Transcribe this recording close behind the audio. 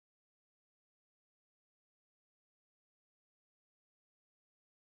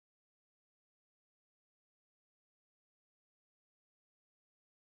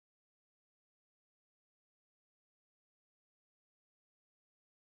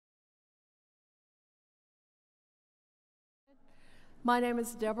My name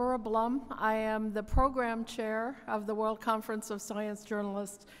is Deborah Blum. I am the program chair of the World Conference of Science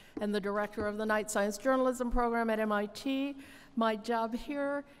Journalists and the director of the Night Science Journalism program at MIT. My job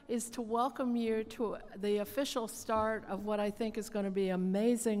here is to welcome you to the official start of what I think is going to be an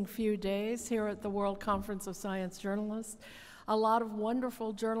amazing few days here at the World Conference of Science Journalists. A lot of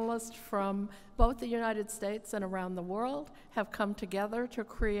wonderful journalists from both the United States and around the world have come together to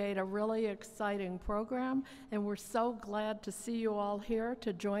create a really exciting program, and we're so glad to see you all here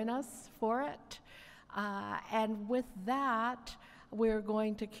to join us for it. And with that, we're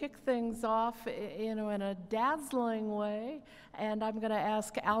going to kick things off in a dazzling way, and I'm going to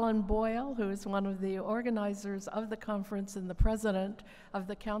ask Alan Boyle, who is one of the organizers of the conference and the president of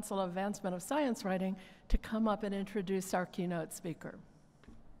the Council of Advancement of Science Writing, to come up and introduce our keynote speaker.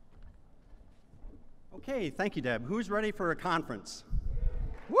 Okay, thank you, Deb. Who's ready for a conference?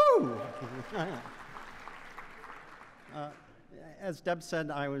 Woo! As Deb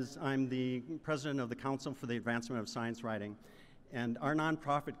said, I'm the president of the Council for the Advancement of Science Writing. And our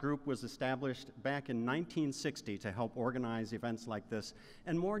nonprofit group was established back in 1960 to help organize events like this,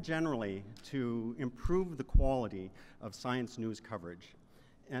 and more generally, to improve the quality of science news coverage.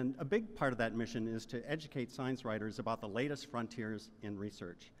 And a big part of that mission is to educate science writers about the latest frontiers in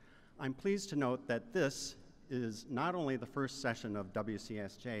research. I'm pleased to note that this is not only the first session of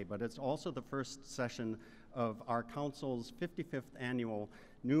WCSJ, but it's also the first session of our Council's 55th annual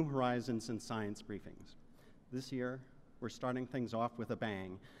New Horizons in Science briefings. This year, we're starting things off with a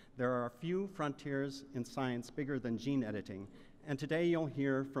bang. There are a few frontiers in science bigger than gene editing, and today you'll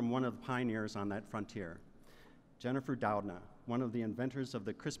hear from one of the pioneers on that frontier, Jennifer Doudna, one of the inventors of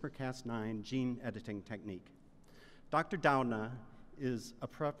the CRISPR-Cas9 gene editing technique. Dr. Doudna is a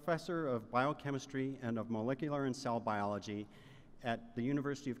professor of biochemistry and of molecular and cell biology at the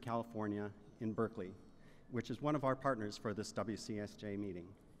University of California in Berkeley, which is one of our partners for this WCSJ meeting.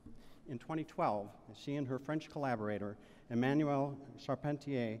 In 2012, she and her French collaborator, Emmanuel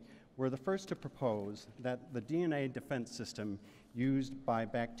Charpentier, were the first to propose that the DNA defense system used by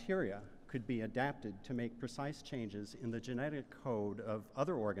bacteria could be adapted to make precise changes in the genetic code of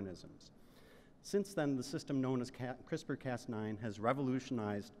other organisms. Since then, the system known as CRISPR-Cas9 has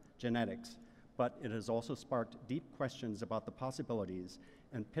revolutionized genetics, but it has also sparked deep questions about the possibilities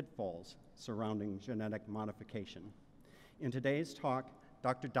and pitfalls surrounding genetic modification. In today's talk,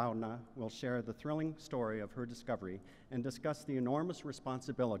 Dr. Doudna will share the thrilling story of her discovery and discuss the enormous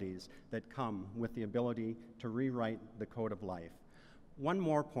responsibilities that come with the ability to rewrite the code of life. One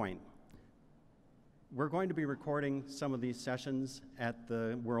more point. We're going to be recording some of these sessions at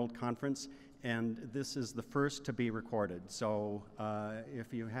the World Conference, and this is the first to be recorded. So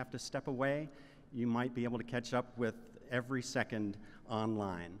if you have to step away, you might be able to catch up with every second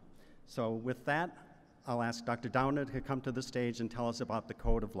online. So with that, I'll ask Dr. Doudna to come to the stage and tell us about the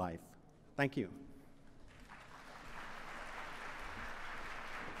code of life. Thank you.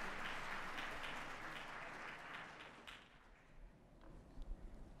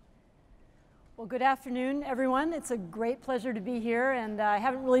 Well, good afternoon, everyone. It's a great pleasure to be here, and I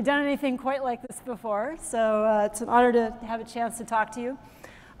haven't really done anything quite like this before, so it's an honor to have a chance to talk to you.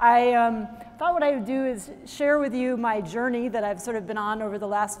 I thought what I would do is share with you my journey that I've sort of been on over the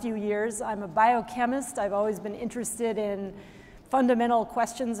last few years. I'm a biochemist. I've always been interested in fundamental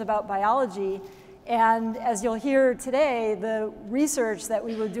questions about biology. And as you'll hear today, the research that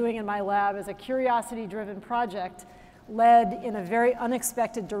we were doing in my lab as a curiosity-driven project led in a very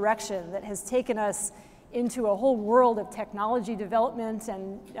unexpected direction that has taken us into a whole world of technology development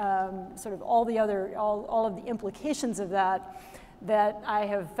and sort of all of the implications of that I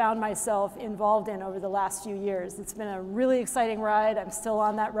have found myself involved in over the last few years. It's been a really exciting ride. I'm still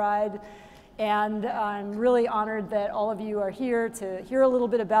on that ride. And I'm really honored that all of you are here to hear a little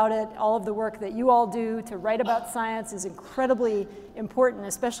bit about it. All of the work that you all do to write about science is incredibly important,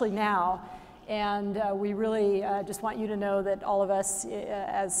 especially now. And we really just want you to know that all of us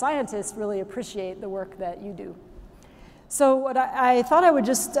as scientists really appreciate the work that you do. So what I thought I would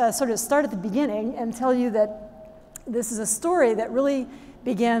just sort of start at the beginning and tell you that this is a story that really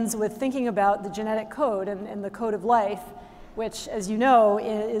begins with thinking about the genetic code and the code of life, which, as you know,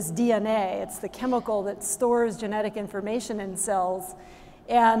 is DNA. It's the chemical that stores genetic information in cells.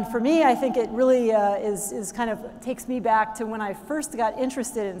 And for me, I think it really is kind of takes me back to when I first got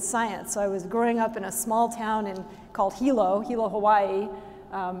interested in science. So I was growing up in a small town called Hilo, Hawaii,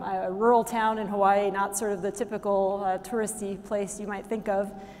 a rural town in Hawaii, not sort of the typical touristy place you might think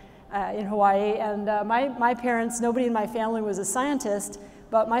of in Hawaii. And my parents, nobody in my family was a scientist,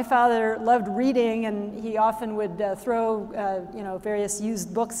 but my father loved reading, and he often would throw various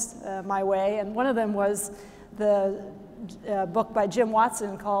used books my way. And one of them was the book by Jim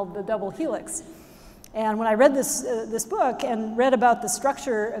Watson called The Double Helix. And when I read this book and read about the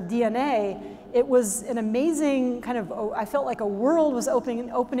structure of DNA, it was an amazing kind of, I felt like a world was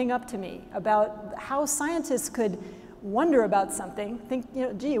opening up to me about how scientists could wonder about something, think, you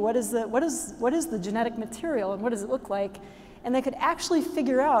know, gee, what is the genetic material and what does it look like? And they could actually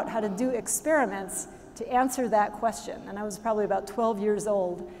figure out how to do experiments to answer that question. And I was probably about 12 years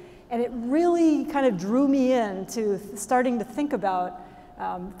old. And it really kind of drew me into starting to think about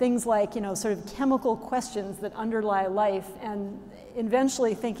things like, you know, sort of chemical questions that underlie life, and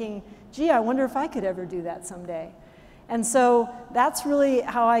eventually thinking, gee, I wonder if I could ever do that someday. And so that's really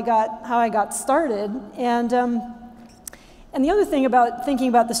how I got started. And the other thing about thinking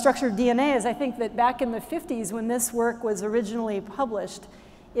about the structure of DNA is I think that back in the 50s, when this work was originally published,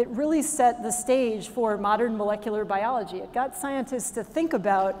 it really set the stage for modern molecular biology. It got scientists to think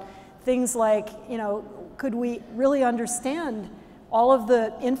about things like, you know, could we really understand all of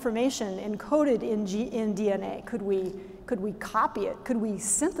the information encoded in DNA? Could we copy it? Could we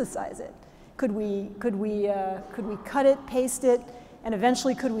synthesize it? Could we cut it, paste it, and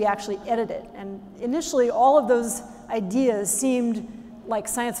eventually could we actually edit it? And initially, all of those ideas seemed like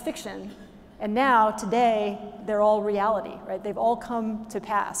science fiction, and now, today, they're all reality, right? They've all come to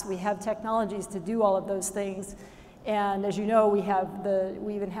pass. We have technologies to do all of those things, and as you know, we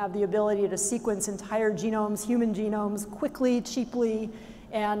even have the ability to sequence entire genomes, human genomes, quickly, cheaply,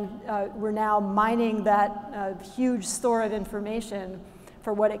 and we're now mining that huge store of information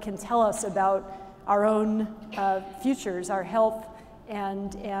for what it can tell us about our own futures, our health,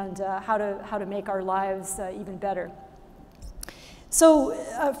 and how to make our lives even better. So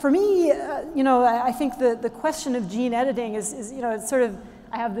for me, you know, I think the question of gene editing is, you know, it's sort of,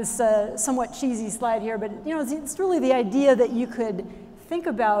 I have this somewhat cheesy slide here, but, you know, it's really the idea that you could think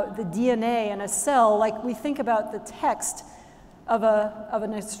about the DNA in a cell like we think about the text of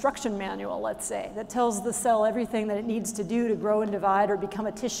an instruction manual, let's say, that tells the cell everything that it needs to do to grow and divide or become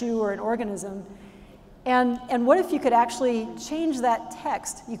a tissue or an organism. And what if you could actually change that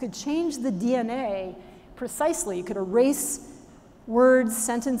text? You could change the DNA precisely. You could erase words,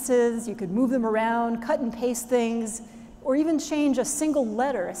 sentences, you could move them around, cut and paste things, or even change a single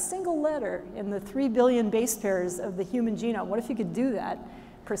letter in the 3 billion base pairs of the human genome. What if you could do that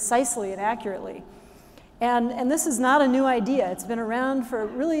precisely and accurately? And this is not a new idea. It's been around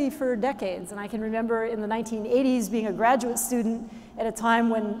for decades. And I can remember in the 1980s being a graduate student at a time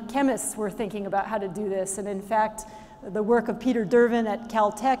when chemists were thinking about how to do this. And in fact, the work of Peter Dervin at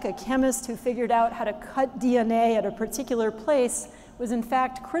Caltech, a chemist who figured out how to cut DNA at a particular place, was in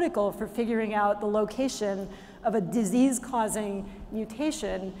fact critical for figuring out the location of a disease-causing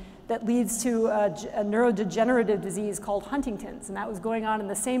mutation that leads to a neurodegenerative disease called Huntington's. And that was going on in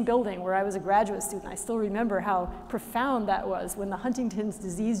the same building where I was a graduate student. I still remember how profound that was when the Huntington's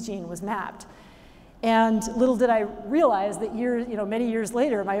disease gene was mapped. And little did I realize that many years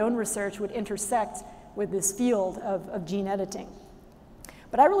later, my own research would intersect with this field of gene editing.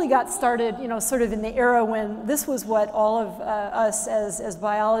 But I really got started, you know, sort of in the era when this was what all of us as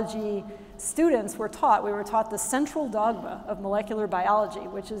biology students were taught. We were taught the central dogma of molecular biology,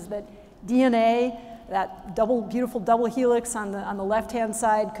 which is that DNA, that beautiful double helix on the left-hand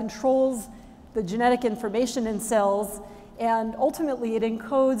side, controls the genetic information in cells, and ultimately it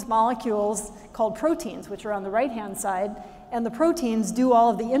encodes molecules called proteins, which are on the right-hand side, and the proteins do all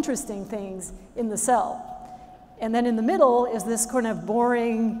of the interesting things in the cell. And then in the middle is this kind of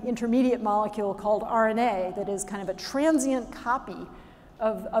boring intermediate molecule called RNA that is kind of a transient copy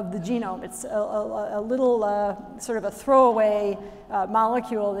of the genome. It's a little sort of a throwaway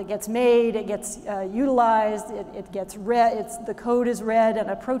molecule that gets made, it gets utilized, it gets read, the code is read and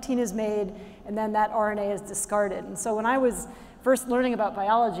a protein is made, and then that RNA is discarded. And so when I was first learning about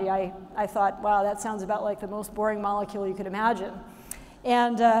biology, I thought, wow, that sounds about like the most boring molecule you could imagine.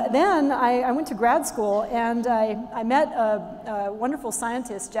 And then I went to grad school and I met a wonderful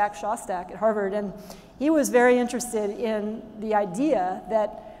scientist, Jack Szostak at Harvard, and he was very interested in the idea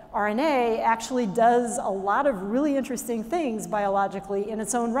that RNA actually does a lot of really interesting things biologically in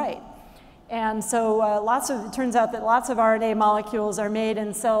its own right. And so it turns out that lots of RNA molecules are made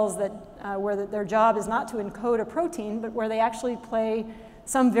in cells that, where their job is not to encode a protein, but where they actually play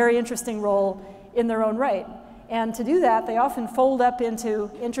some very interesting role in their own right. And to do that, they often fold up into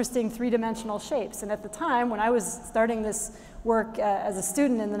interesting three-dimensional shapes. And at the time, when I was starting this work as a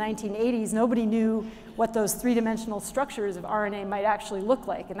student in the 1980s, nobody knew what those three-dimensional structures of RNA might actually look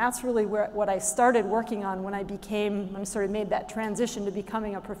like. And that's really what I started working on when I sort of made that transition to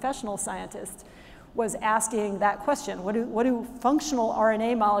becoming a professional scientist, was asking that question. What do functional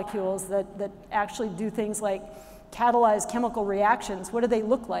RNA molecules that actually do things like catalyze chemical reactions. What do they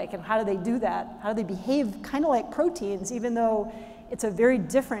look like, and how do they do that? How do they behave kind of like proteins, even though it's a very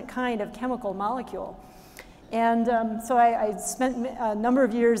different kind of chemical molecule? And so I spent a number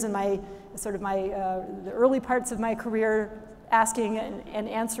of years in my the early parts of my career asking and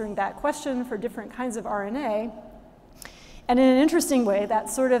answering that question for different kinds of RNA. And in an interesting way,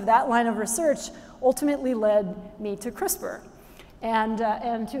 that line of research ultimately led me to CRISPR. And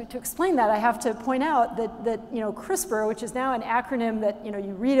to explain that, I have to point out that CRISPR, which is now an acronym that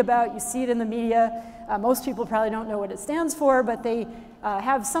you read about, you see it in the media. Most people probably don't know what it stands for, but they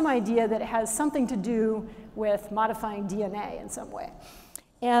have some idea that it has something to do with modifying DNA in some way.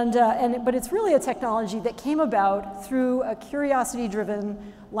 But it's really a technology that came about through a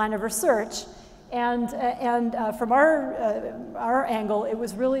curiosity-driven line of research. And from our angle, it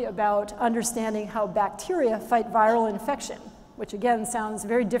was really about understanding how bacteria fight viral infection, which again sounds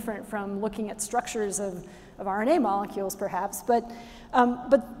very different from looking at structures of RNA molecules, perhaps. But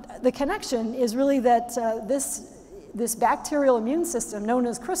the connection is really that this bacterial immune system, known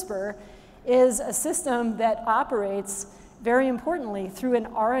as CRISPR, is a system that operates very importantly through an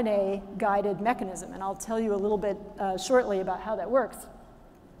RNA-guided mechanism. And I'll tell you a little bit shortly about how that works.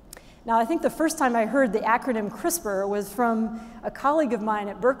 Now, I think the first time I heard the acronym CRISPR was from a colleague of mine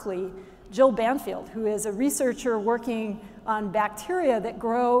at Berkeley, Jill Banfield, who is a researcher working on bacteria that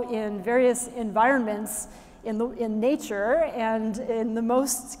grow in various environments in nature, and in the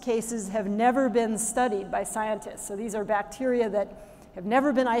most cases have never been studied by scientists. So these are bacteria that have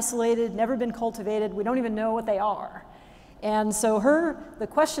never been isolated, never been cultivated. We don't even know what they are. And so the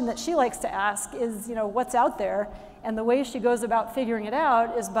question that she likes to ask is, what's out there? And the way she goes about figuring it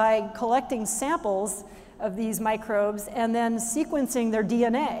out is by collecting samples of these microbes and then sequencing their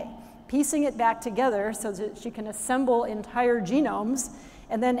DNA, piecing it back together so that she can assemble entire genomes,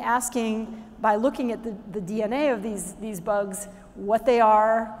 and then asking, by looking at the DNA of these bugs, what they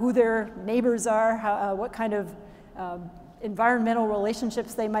are, who their neighbors are, what kind of environmental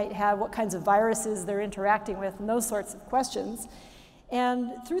relationships they might have, what kinds of viruses they're interacting with, and those sorts of questions.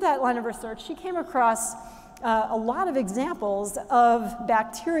 And through that line of research, she came across a lot of examples of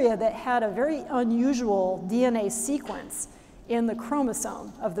bacteria that had a very unusual DNA sequence in the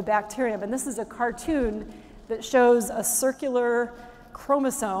chromosome of the bacterium. And this is a cartoon that shows a circular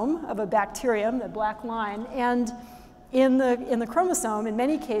chromosome of a bacterium, the black line. And in the chromosome, in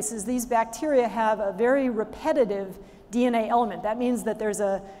many cases, these bacteria have a very repetitive DNA element. That means that there's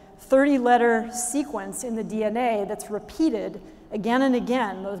a 30-letter sequence in the DNA that's repeated again and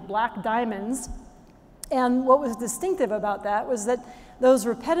again, those black diamonds. And what was distinctive about that was that those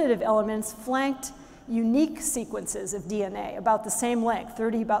repetitive elements flanked unique sequences of DNA about the same length,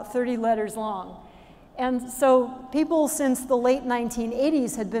 about 30 letters long. And so people since the late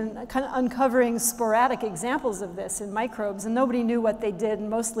 1980s had been kind of uncovering sporadic examples of this in microbes, and nobody knew what they did, and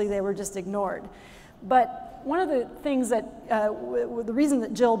mostly they were just ignored. But one of the things that, the reason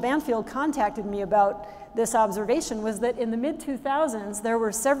that Jill Banfield contacted me about this observation was that in the mid-2000s, there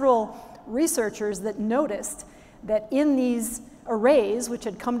were several researchers that noticed that in these arrays, which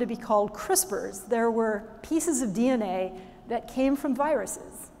had come to be called CRISPRs, there were pieces of DNA that came from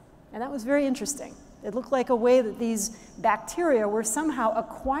viruses. And that was very interesting. It looked like a way that these bacteria were somehow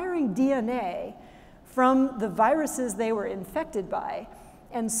acquiring DNA from the viruses they were infected by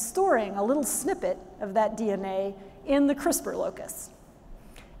and storing a little snippet of that DNA in the CRISPR locus.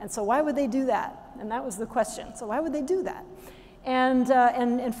 And so why would they do that? And that was the question. So why would they do that?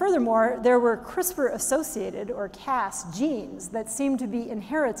 And furthermore, there were CRISPR-associated, or Cas, genes that seemed to be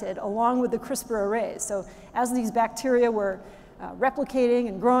inherited along with the CRISPR arrays. So as these bacteria were replicating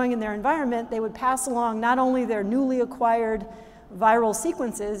and growing in their environment, they would pass along not only their newly acquired viral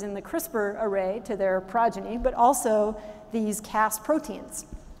sequences in the CRISPR array to their progeny, but also these Cas proteins.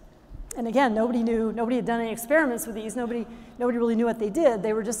 And again, nobody had done any experiments with these, nobody really knew what they did,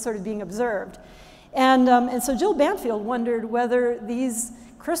 they were just sort of being observed. And so Jill Banfield wondered whether these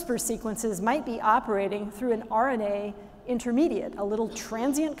CRISPR sequences might be operating through an RNA intermediate, a little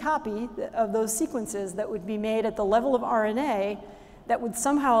transient copy of those sequences that would be made at the level of RNA that would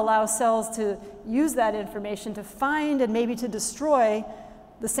somehow allow cells to use that information to find and maybe to destroy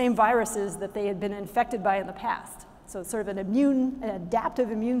the same viruses that they had been infected by in the past. So it's sort of an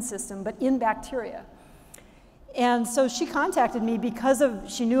adaptive immune system, but in bacteria. And so she contacted me because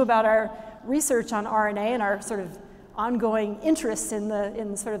she knew about our research on RNA and our sort of ongoing interests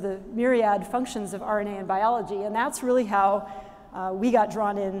in sort of the myriad functions of RNA in biology. And that's really how we got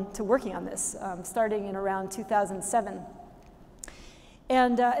drawn into working on this, starting in around 2007.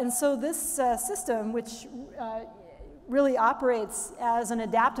 And so this system, which really operates as an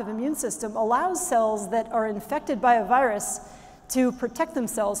adaptive immune system, allows cells that are infected by a virus to protect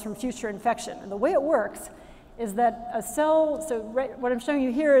themselves from future infection. And the way it works is that a cell, so what I'm showing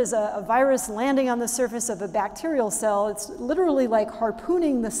you here is a virus landing on the surface of a bacterial cell. It's literally like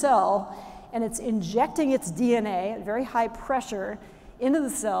harpooning the cell, and it's injecting its DNA at very high pressure into the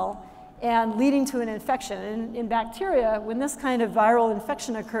cell and leading to an infection. In bacteria, when this kind of viral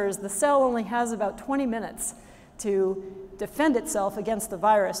infection occurs, the cell only has about 20 minutes to defend itself against the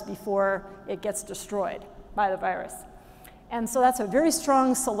virus before it gets destroyed by the virus. And so that's a very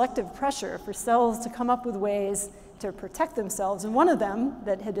strong selective pressure for cells to come up with ways to protect themselves. And one of them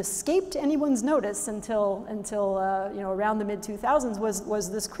that had escaped anyone's notice until around the mid-2000s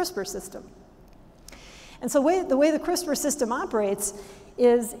was this CRISPR system. And so the way the CRISPR system operates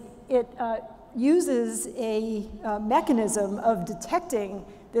is it uses a mechanism of detecting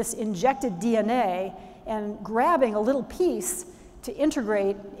this injected DNA and grabbing a little piece to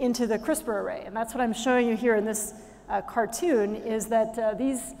integrate into the CRISPR array. And that's what I'm showing you here in this cartoon, is that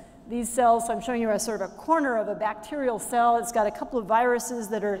these cells, so I'm showing you a sort of a corner of a bacterial cell. It's got a couple of viruses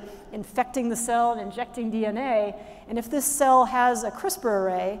that are infecting the cell and injecting DNA. And if this cell has a CRISPR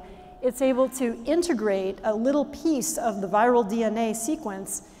array, it's able to integrate a little piece of the viral DNA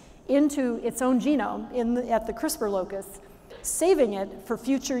sequence into its own genome at the CRISPR locus, saving it for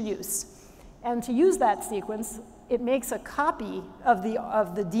future use. And to use that sequence, it makes a copy of the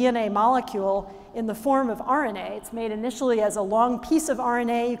DNA molecule in the form of RNA. It's made initially as a long piece of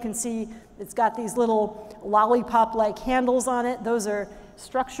RNA. You can see it's got these little lollipop-like handles on it. Those are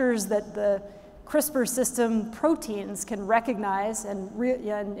structures that the CRISPR system proteins can recognize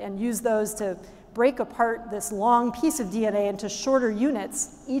and use those to break apart this long piece of DNA into shorter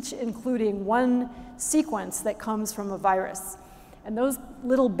units, each including one sequence that comes from a virus. And those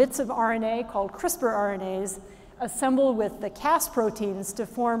little bits of RNA, called CRISPR RNAs, assemble with the Cas proteins to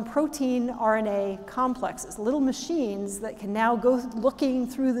form protein RNA complexes, little machines that can now go looking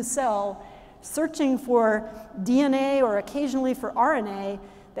through the cell, searching for DNA or occasionally for RNA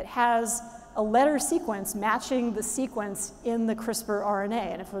that has a letter sequence matching the sequence in the CRISPR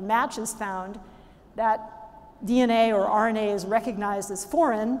RNA. And if a match is found, that DNA or RNA is recognized as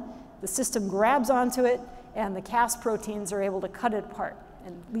foreign, the system grabs onto it, and the Cas proteins are able to cut it apart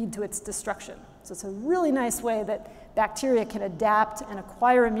and lead to its destruction. So it's a really nice way that bacteria can adapt and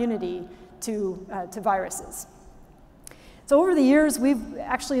acquire immunity to viruses. So over the years, we've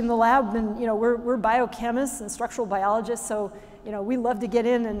actually in the lab been, we're biochemists and structural biologists, so we love to get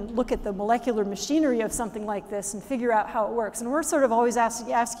in and look at the molecular machinery of something like this and figure out how it works. And we're sort of always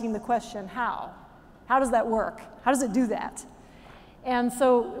asking the question, how? How does that work? How does it do that? And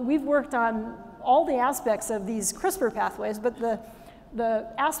so we've worked on all the aspects of these CRISPR pathways, but the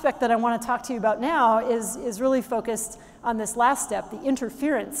aspect that I want to talk to you about now is really focused on this last step, the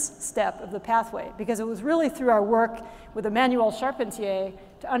interference step of the pathway, because it was really through our work with Emmanuel Charpentier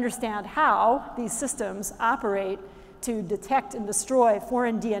to understand how these systems operate to detect and destroy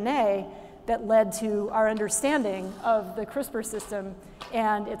foreign DNA that led to our understanding of the CRISPR system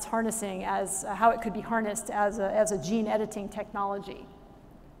and its harnessing as how it could be harnessed as a gene editing technology.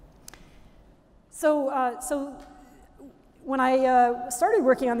 So when I started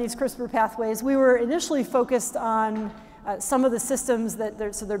working on these CRISPR pathways, we were initially focused on some of the systems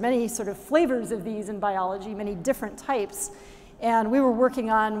so there are many sort of flavors of these in biology, many different types. And we were working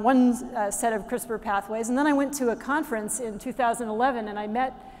on one set of CRISPR pathways. And then I went to a conference in 2011, and I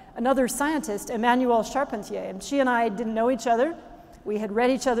met another scientist, Emmanuel Charpentier. And she and I didn't know each other. We had read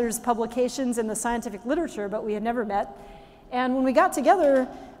each other's publications in the scientific literature, but we had never met. And when we got together,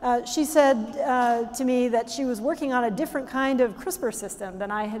 she said to me that she was working on a different kind of CRISPR system than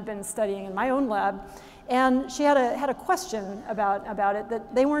I had been studying in my own lab. And she had a question about it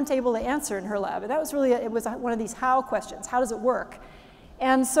that they weren't able to answer in her lab. And that was really, it was one of these how questions. How does it work?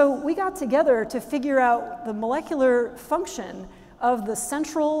 And so we got together to figure out the molecular function of the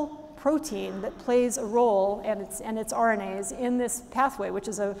central protein that plays a role and its RNAs in this pathway, which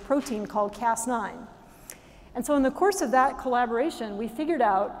is a protein called Cas9. And so in the course of that collaboration, we figured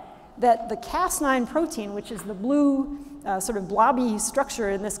out that the Cas9 protein, which is the blue sort of blobby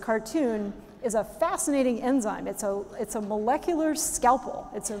structure in this cartoon, is a fascinating enzyme. It's a molecular scalpel.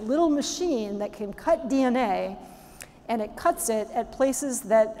 It's a little machine that can cut DNA, and it cuts it at places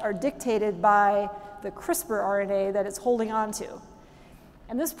that are dictated by the CRISPR RNA that it's holding onto.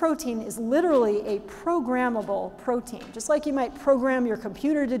 And this protein is literally a programmable protein. Just like you might program your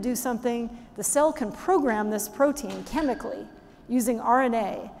computer to do something, the cell can program this protein chemically using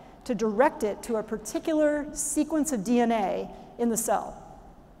RNA to direct it to a particular sequence of DNA in the cell.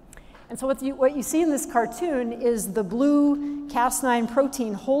 And so what you see in this cartoon is the blue Cas9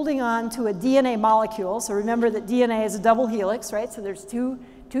 protein holding on to a DNA molecule. So remember that DNA is a double helix, right? So there's two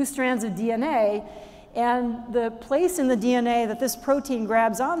strands of DNA. And the place in the DNA that this protein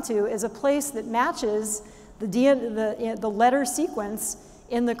grabs onto is a place that matches the letter sequence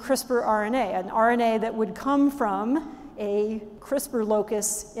in the CRISPR RNA, an RNA that would come from a CRISPR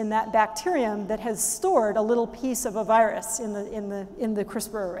locus in that bacterium that has stored a little piece of a virus in the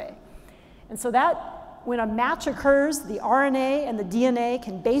CRISPR array. And so that, when a match occurs, the RNA and the DNA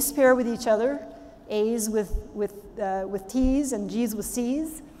can base pair with each other, A's with T's and G's with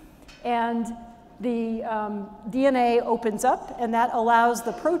C's, and the DNA opens up, and that allows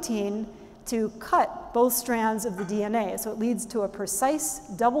the protein to cut both strands of the DNA. So it leads to a precise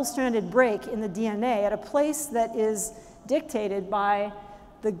double-stranded break in the DNA at a place that is dictated by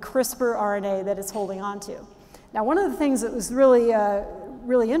the CRISPR RNA that it's holding onto. Now, one of the things that was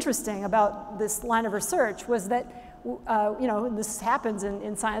really interesting about this line of research was that, this happens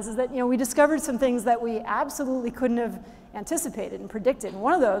in science, is that, we discovered some things that we absolutely couldn't have anticipated and predicted. And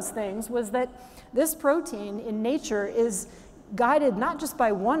one of those things was that this protein in nature is guided not just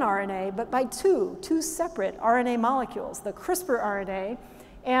by one RNA, but by two separate RNA molecules, the CRISPR RNA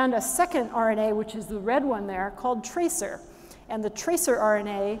and a second RNA, which is the red one there, called tracer. And the tracer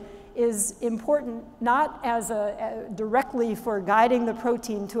RNA is important not as directly for guiding the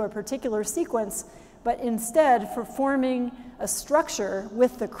protein to a particular sequence, but instead for forming a structure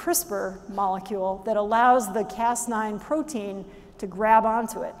with the CRISPR molecule that allows the Cas9 protein to grab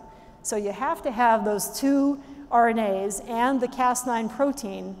onto it. So you have to have those two RNAs and the Cas9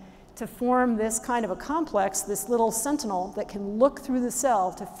 protein to form this kind of a complex, this little sentinel that can look through the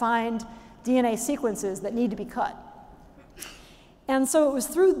cell to find DNA sequences that need to be cut. And so it was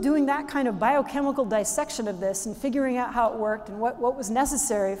through doing that kind of biochemical dissection of this and figuring out how it worked and what was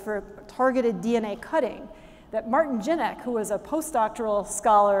necessary for targeted DNA cutting that Martin Jinek, who was a postdoctoral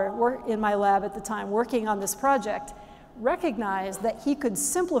scholar in my lab at the time working on this project, recognized that he could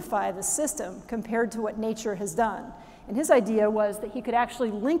simplify the system compared to what nature has done. And his idea was that he could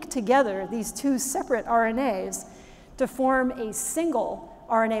actually link together these two separate RNAs to form a single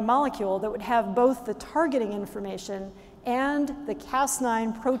RNA molecule that would have both the targeting information and the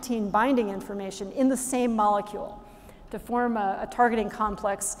Cas9 protein binding information in the same molecule to form a targeting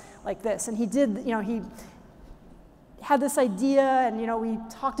complex like this. And he did, he had this idea, and we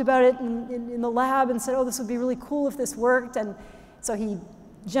talked about it in the lab and said, oh, this would be really cool if this worked. And so he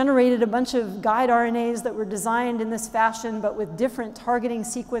generated a bunch of guide RNAs that were designed in this fashion, but with different targeting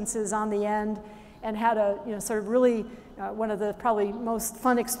sequences on the end, and had a sort of really one of the probably most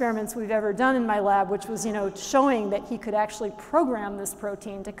fun experiments we've ever done in my lab, which was showing that he could actually program this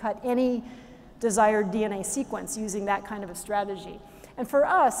protein to cut any desired DNA sequence using that kind of a strategy. And for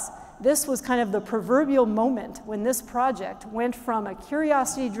us, this was kind of the proverbial moment when this project went from a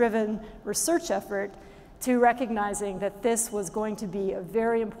curiosity-driven research effort to recognizing that this was going to be a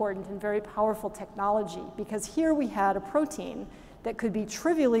very important and very powerful technology, because here we had a protein that could be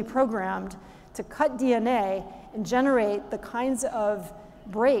trivially programmed to cut DNA and generate the kinds of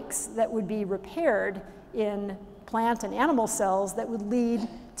breaks that would be repaired in plant and animal cells that would lead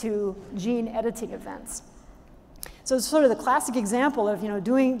to gene editing events. So it's sort of the classic example of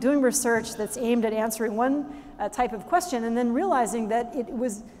doing research that's aimed at answering one type of question, and then realizing that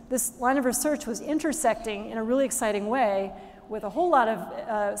this line of research was intersecting in a really exciting way with a whole lot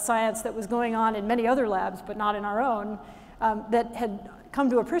of science that was going on in many other labs, but not in our own, that had come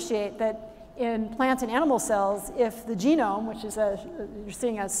to appreciate that in plant and animal cells, if the genome, which is you're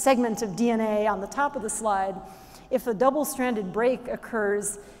seeing a segment of DNA on the top of the slide, if a double-stranded break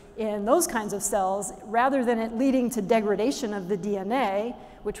occurs in those kinds of cells, rather than it leading to degradation of the DNA,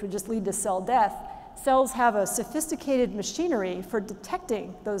 which would just lead to cell death, cells have a sophisticated machinery for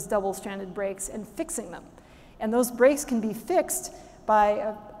detecting those double-stranded breaks and fixing them. And those breaks can be fixed by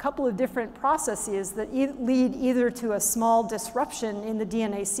a couple of different processes that lead either to a small disruption in the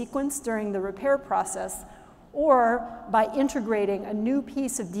DNA sequence during the repair process, or by integrating a new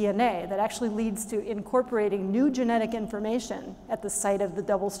piece of DNA that actually leads to incorporating new genetic information at the site of the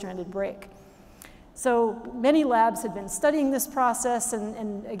double-stranded break. So many labs had been studying this process,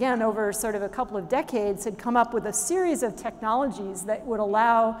 and again, over sort of a couple of decades, had come up with a series of technologies that would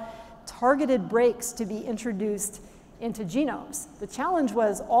allow targeted breaks to be introduced into genomes. The challenge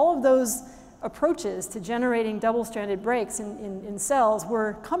was all of those approaches to generating double-stranded breaks in cells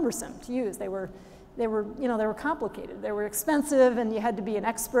were cumbersome to use. They were complicated. They were expensive, and you had to be an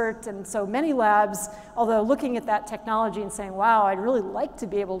expert. And so many labs, although looking at that technology and saying, wow, I'd really like to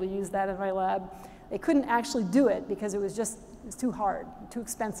be able to use that in my lab, they couldn't actually do it because it was just too hard, too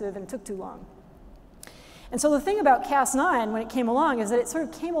expensive, and took too long. And so the thing about Cas9 when it came along is that it sort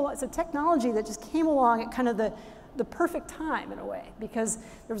of came along, it's a technology that just came along at kind of the perfect time in a way, because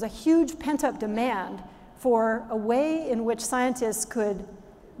there was a huge pent-up demand for a way in which scientists could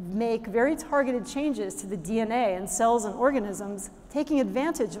make very targeted changes to the DNA in cells and organisms, taking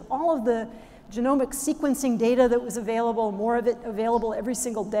advantage of all of the genomic sequencing data that was available, more of it available every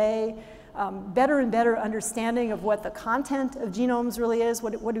single day, better and better understanding of what the content of genomes really is,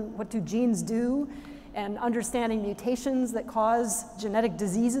 what do genes do, and understanding mutations that cause genetic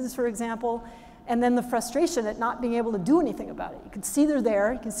diseases, for example, and then the frustration at not being able to do anything about it. You can see they're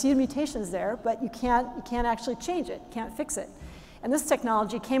there, you can see the mutations there, but you can't actually change it, you can't fix it. And this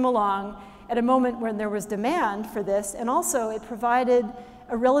technology came along at a moment when there was demand for this, and also it provided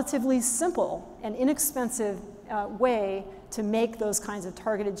a relatively simple and inexpensive way to make those kinds of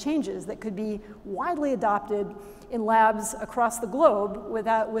targeted changes that could be widely adopted in labs across the globe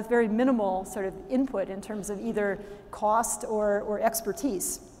with very minimal sort of input in terms of either cost or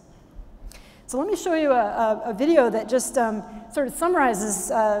expertise. So let me show you a video that just sort of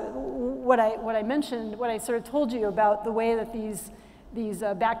summarizes what I mentioned, what I sort of told you about the way that these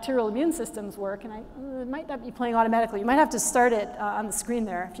bacterial immune systems work. And it might not be playing automatically. You might have to start it on the screen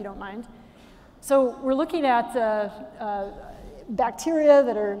there, if you don't mind. So we're looking at bacteria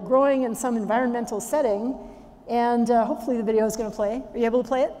that are growing in some environmental setting. And hopefully the video is going to play. Are you able to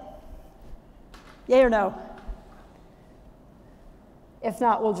play it? Yay or no? If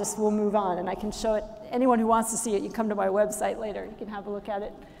not, we'll move on, and I can show it. Anyone who wants to see it, you come to my website later. You can have a look at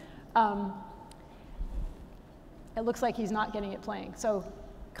it. It looks like he's not getting it playing. So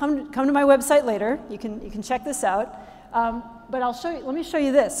come to my website later. You can check this out. But I'll show you. Let me show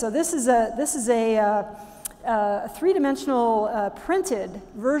you this. So this is a three-dimensional printed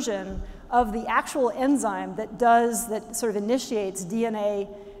version of the actual enzyme that sort of initiates DNA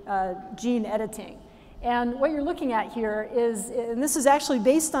gene editing. And what you're looking at here is, and this is actually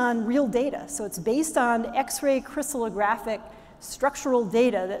based on real data, so it's based on X-ray crystallographic structural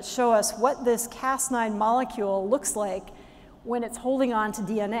data that show us what this Cas9 molecule looks like when it's holding on to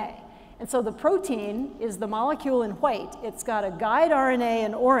DNA. And so the protein is the molecule in white. It's got a guide RNA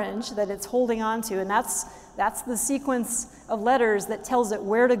in orange that it's holding on to, and that's the sequence of letters that tells it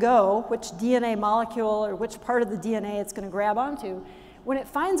where to go, which DNA molecule or which part of the DNA it's going to grab onto. When it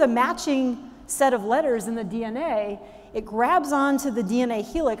finds a matching set of letters in the DNA, it grabs onto the DNA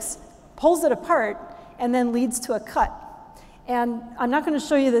helix, pulls it apart, and then leads to a cut. And I'm not going to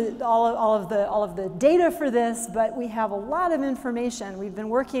show you all of the data for this, but we have a lot of information. We've been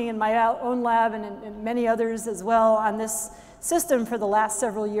working in my own lab and in many others as well on this system for the last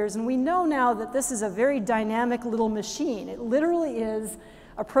several years, and we know now that this is a very dynamic little machine. It literally is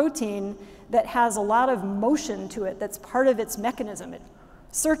a protein that has a lot of motion to it that's part of its mechanism. It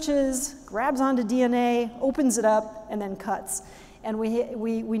searches, grabs onto DNA, opens it up, and then cuts. And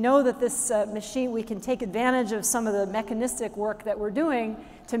we know that this machine, we can take advantage of some of the mechanistic work that we're doing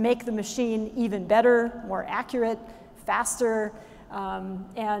to make the machine even better, more accurate, faster,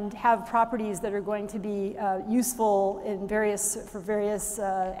 and have properties that are going to be useful in for various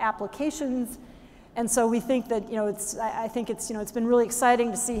applications. And so we think that, I think it's been really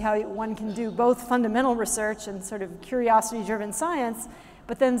exciting to see how one can do both fundamental research and sort of curiosity-driven science,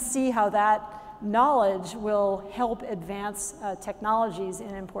 but then see how that knowledge will help advance technologies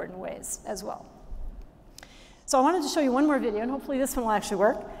in important ways as well. So I wanted to show you one more video, and hopefully this one will actually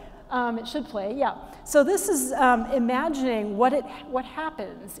work. It should play, yeah. So this is imagining what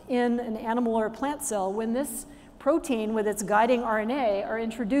happens in an animal or a plant cell when this protein with its guiding RNA are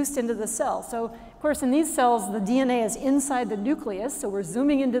introduced into the cell. So of course in these cells the DNA is inside the nucleus, so we're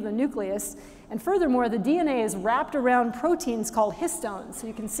zooming into the nucleus, and furthermore the DNA is wrapped around proteins called histones. So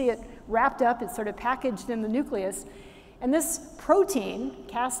you can see it wrapped up, it's sort of packaged in the nucleus. And this protein,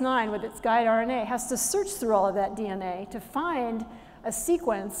 Cas9 with its guide RNA, has to search through all of that DNA to find a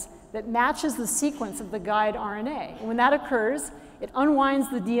sequence that matches the sequence of the guide RNA. And when that occurs, it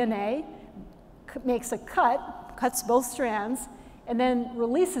unwinds the DNA, makes a cut, cuts both strands, and then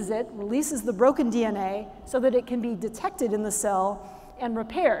releases the broken DNA so that it can be detected in the cell and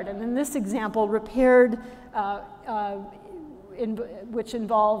repaired. And in this example, repaired, which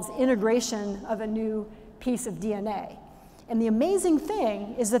involves integration of a new piece of DNA. And the amazing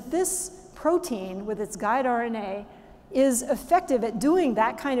thing is that this protein with its guide RNA is effective at doing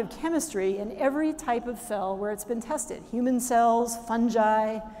that kind of chemistry in every type of cell where it's been tested. Human cells,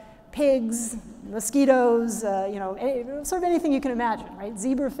 fungi, pigs, mosquitoes, sort of anything you can imagine, right?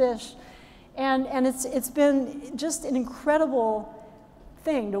 Zebrafish. And it's been just an incredible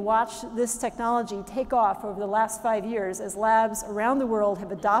thing to watch this technology take off over the last 5 years as labs around the world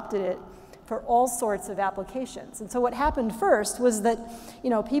have adopted it for all sorts of applications. And so what happened first was that,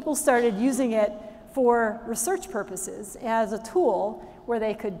 people started using it for research purposes as a tool where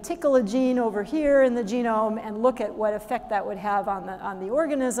they could tickle a gene over here in the genome and look at what effect that would have on the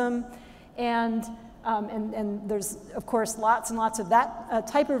organism. And there's, of course, lots and lots of that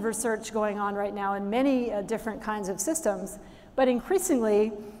type of research going on right now in many different kinds of systems. But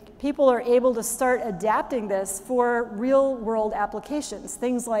increasingly, people are able to start adapting this for real-world applications.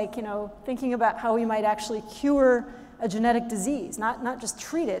 Things like, thinking about how we might actually cure a genetic disease, not just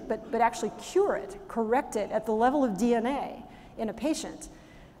treat it, but actually cure it, correct it at the level of DNA in a patient.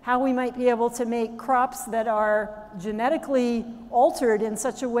 How we might be able to make crops that are genetically altered in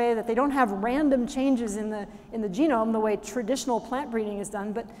such a way that they don't have random changes in the genome the way traditional plant breeding is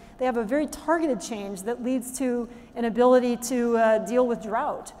done, but they have a very targeted change that leads to an ability to deal with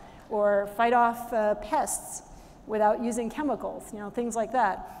drought or fight off pests without using chemicals, things like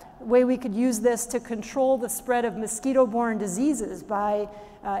that. A way we could use this to control the spread of mosquito-borne diseases by,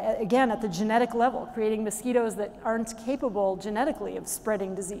 again, at the genetic level, creating mosquitoes that aren't capable genetically of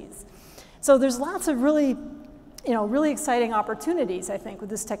spreading disease. So there's lots of really exciting opportunities, I think, with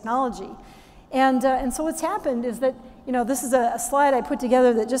this technology. And so what's happened is that, this is a slide I put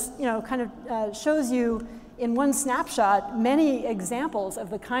together that just, kind of shows you in one snapshot many examples of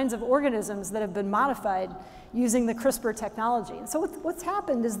the kinds of organisms that have been modified using the CRISPR technology. And so what's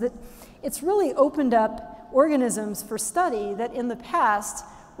happened is that it's really opened up organisms for study that in the past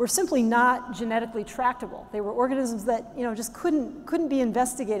were simply not genetically tractable. They were organisms that just couldn't be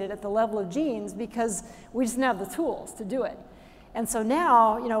investigated at the level of genes because we just didn't have the tools to do it. And so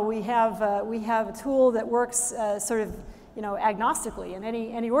now we have a tool that works sort of agnostically in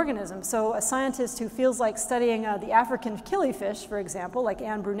any organism. So a scientist who feels like studying the African killifish, for example, like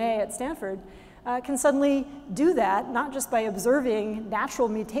Anne Brunet at Stanford, can suddenly do that, not just by observing natural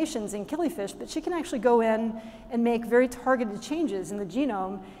mutations in killifish, but she can actually go in and make very targeted changes in the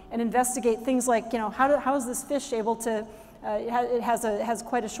genome and investigate things like, how is this fish able to, it has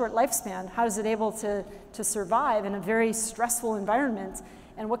quite a short lifespan, how is it able to survive in a very stressful environment,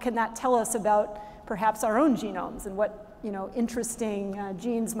 and what can that tell us about perhaps our own genomes, and what interesting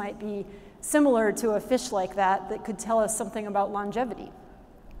genes might be similar to a fish like that could tell us something about longevity.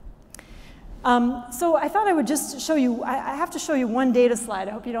 So I thought I would just show you, I have to show you one data slide,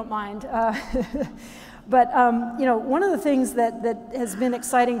 I hope you don't mind. But one of the things that has been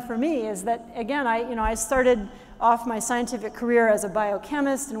exciting for me is that, again, I started off my scientific career as a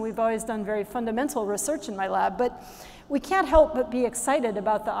biochemist, and we've always done very fundamental research in my lab, but we can't help but be excited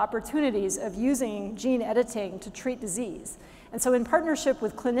about the opportunities of using gene editing to treat disease. And so in partnership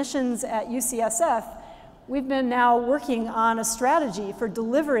with clinicians at UCSF, we've been now working on a strategy for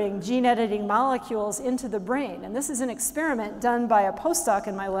delivering gene editing molecules into the brain. And this is an experiment done by a postdoc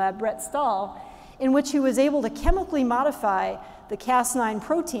in my lab, Brett Stahl, in which he was able to chemically modify the Cas9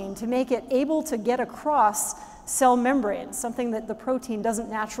 protein to make it able to get across cell membranes, something that the protein doesn't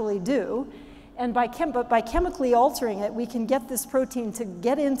naturally do. And by chemically altering it, we can get this protein to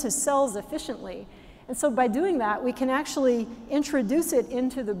get into cells efficiently. And so by doing that, we can actually introduce it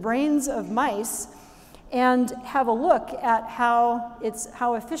into the brains of mice and have a look at how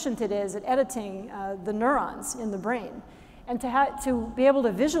efficient it is at editing the neurons in the brain. And to be able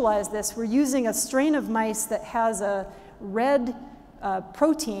to visualize this, we're using a strain of mice that has a red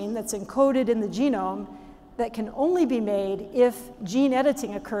protein that's encoded in the genome that can only be made if gene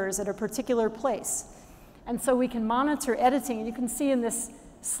editing occurs at a particular place. And so we can monitor editing, and you can see in this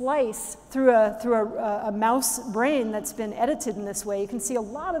slice through a mouse brain that's been edited in this way, you can see a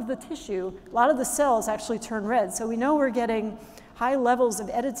lot of the tissue, a lot of the cells actually turn red. So we know we're getting high levels of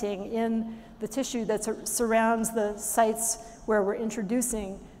editing in the tissue that surrounds the sites where we're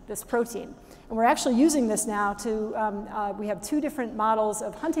introducing this protein. And we're actually using this now to, we have 2 different models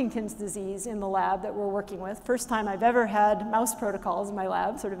of Huntington's disease in the lab that we're working with. First time I've ever had mouse protocols in my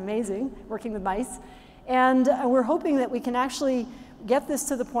lab, sort of amazing, working with mice. And we're hoping that we can actually get this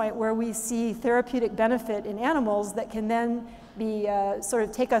to the point where we see therapeutic benefit in animals that can then be, sort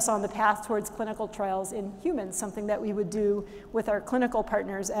of take us on the path towards clinical trials in humans, something that we would do with our clinical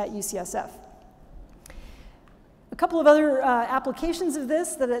partners at UCSF. A couple of other applications of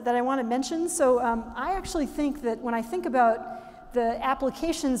this that I want to mention. So I actually think that when I think about the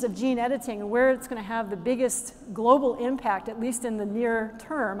applications of gene editing and where it's going to have the biggest global impact, at least in the near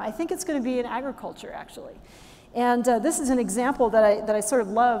term, I think it's going to be in agriculture, actually. And this is an example that I sort of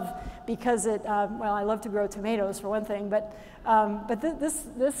love because it, well, I love to grow tomatoes for one thing, but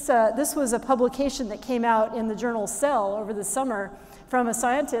this was a publication that came out in the journal Cell over the summer from a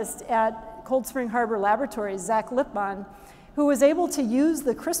scientist at Cold Spring Harbor Laboratories, Zach Lipman, who was able to use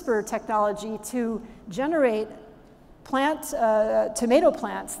the CRISPR technology to generate tomato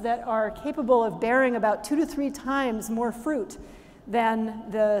plants that are capable of bearing about 2 to 3 times more fruit than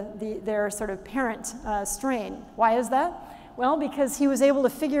their sort of parent strain. Why is that? Well, because he was able to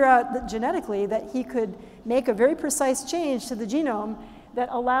figure out that genetically that he could make a very precise change to the genome that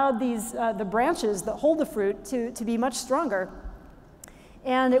allowed the branches that hold the fruit to be much stronger.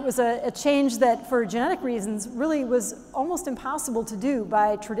 And it was a change that, for genetic reasons, really was almost impossible to do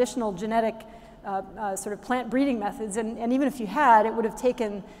by traditional genetic sort of plant breeding methods. And even if you had, it would have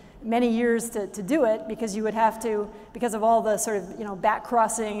taken many years to do it, because you would have to, because of all the sort of back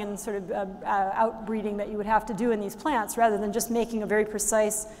crossing and sort of outbreeding that you would have to do in these plants, rather than just making a very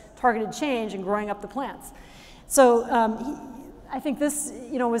precise targeted change and growing up the plants. So I think this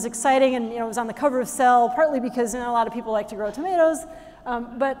was exciting, and it was on the cover of Cell, partly because a lot of people like to grow tomatoes,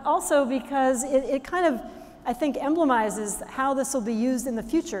 but also because it kind of, I think, emblemizes how this will be used in the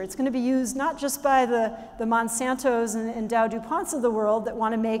future. It's going to be used not just by the Monsantos and Dow DuPonts of the world that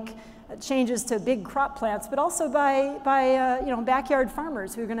want to make changes to big crop plants, but also by backyard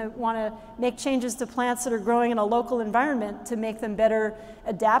farmers who are going to want to make changes to plants that are growing in a local environment to make them better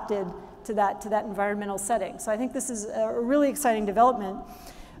adapted to that environmental setting. So I think this is a really exciting development.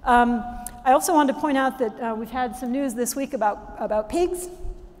 I also wanted to point out that we've had some news this week about pigs.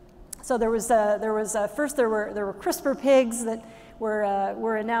 So there was first there were CRISPR pigs that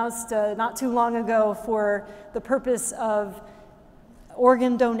were announced not too long ago for the purpose of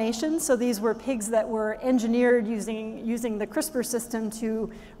organ donation. So these were pigs that were engineered using the CRISPR system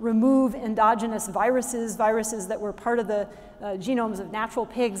to remove endogenous viruses that were part of the genomes of natural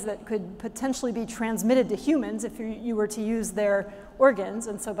pigs that could potentially be transmitted to humans if you were to use their organs.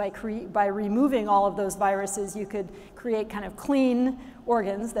 And so by removing all of those viruses, you could create kind of clean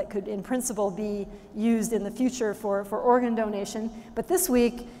organs that could, in principle, be used in the future for organ donation. But this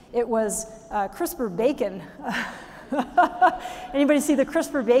week, it was CRISPR bacon. Anybody see the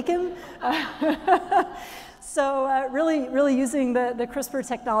CRISPR bacon? So really using the CRISPR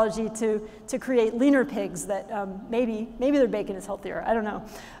technology to create leaner pigs that maybe their bacon is healthier. I don't know.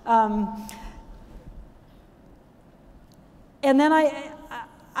 And then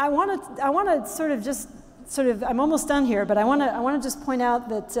I want to sort of I'm almost done here, but I want to just point out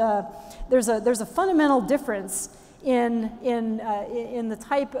that there's a fundamental difference in the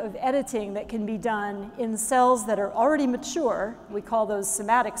type of editing that can be done in cells that are already mature. We call those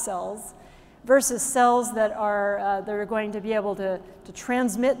somatic cells, versus cells that are going to be able to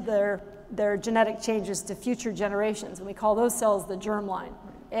transmit their genetic changes to future generations, and we call those cells the germline: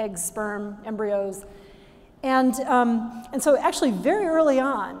 eggs, sperm, embryos. And so actually very early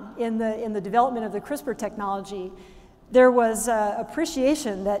on in the development of the CRISPR technology, there was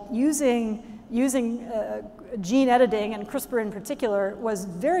appreciation that using gene editing, and CRISPR in particular, was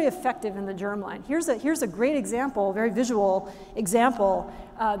very effective in the germline. Here's a great example, very visual example,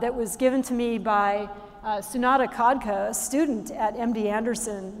 that was given to me by Sunata Kodka, a student at MD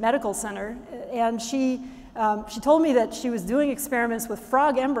Anderson Medical Center, and she told me that she was doing experiments with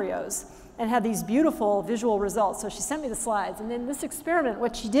frog embryos and had these beautiful visual results. So she sent me the slides. And in this experiment,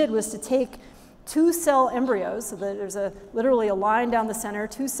 what she did was to take 2-cell embryos, so that there's literally a line down the center,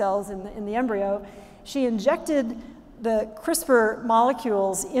 2 cells in the embryo. She injected the CRISPR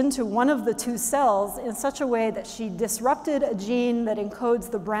molecules into one of the 2 cells in such a way that she disrupted a gene that encodes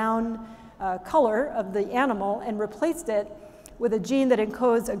the brown color of the animal and replaced it with a gene that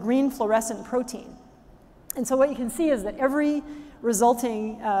encodes a green fluorescent protein. And so what you can see is that every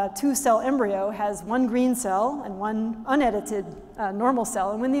resulting 2-cell embryo has 1 green cell and 1 unedited normal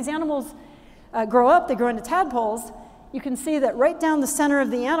cell. And when these animals grow up, they grow into tadpoles. You can see that right down the center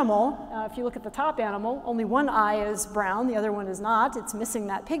of the animal, if you look at the top animal, only one eye is brown, the other one is not. It's missing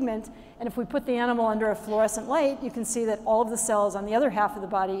that pigment. And if we put the animal under a fluorescent light, you can see that all of the cells on the other half of the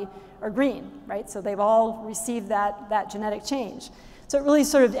body are green, right? So they've all received that genetic change. So it really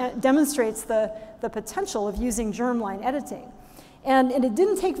sort of demonstrates the potential of using germline editing. And it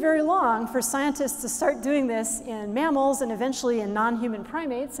didn't take very long for scientists to start doing this in mammals and eventually in non-human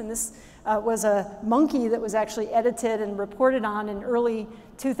primates. And this was a monkey that was actually edited and reported on in early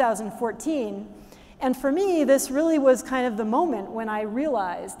 2014. And for me, this really was kind of the moment when I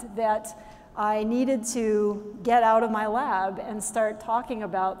realized that I needed to get out of my lab and start talking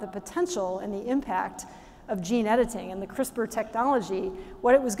about the potential and the impact of gene editing and the CRISPR technology,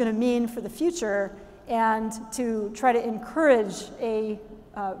 what it was going to mean for the future, and to try to encourage a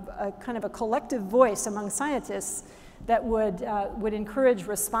kind of a collective voice among scientists that would encourage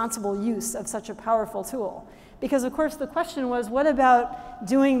responsible use of such a powerful tool. Because of course the question was, what about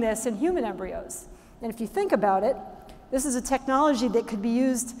doing this in human embryos? And if you think about it, this is a technology that could be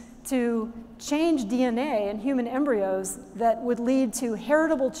used to change DNA in human embryos that would lead to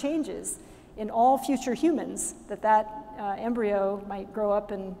heritable changes in all future humans that embryo might grow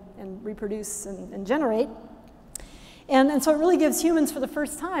up and reproduce and generate. And so it really gives humans for the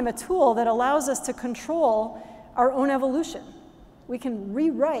first time a tool that allows us to control our own evolution. We can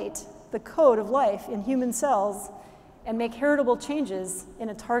rewrite the code of life in human cells and make heritable changes in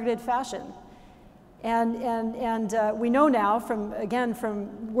a targeted fashion. And we know now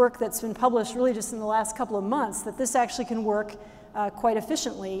from work that's been published really just in the last couple of months that this actually can work quite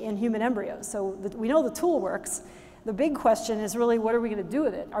efficiently in human embryos. So we know the tool works. The big question is really, what are we going to do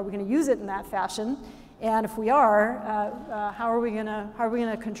with it? Are we going to use it in that fashion? And if we are, how are we going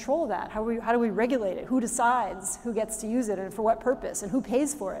to control that? How do we regulate it? Who decides who gets to use it and for what purpose? And who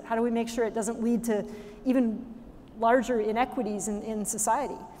pays for it? How do we make sure it doesn't lead to even larger inequities in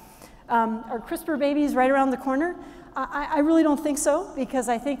society? Are CRISPR babies right around the corner? I really don't think so, because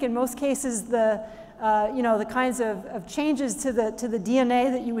I think in most cases the kinds of changes to the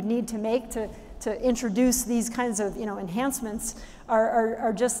DNA that you would need to make to introduce these kinds of enhancements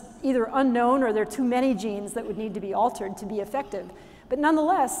are just either unknown, or there are too many genes that would need to be altered to be effective. But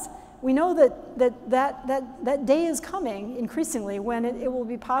nonetheless, we know that day is coming increasingly when it will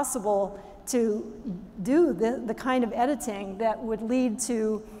be possible to do the kind of editing that would lead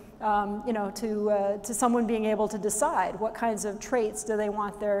to someone being able to decide what kinds of traits do they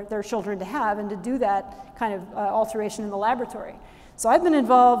want their children to have, and to do that kind of alteration in the laboratory. So I've been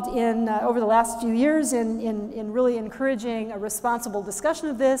involved in, over the last few years in really encouraging a responsible discussion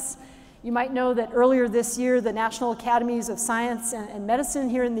of this. You might know that earlier this year, the National Academies of Science and Medicine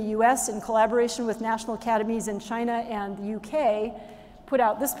here in the US, in collaboration with national academies in China and the UK, put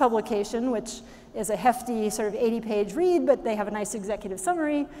out this publication, which is a hefty sort of 80-page read, but they have a nice executive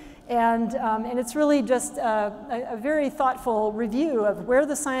summary. And it's really just a very thoughtful review of where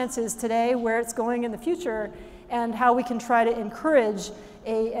the science is today, where it's going in the future, and how we can try to encourage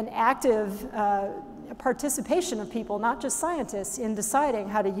an active participation of people, not just scientists, in deciding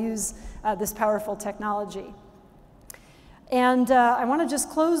how to use this powerful technology. And I want to just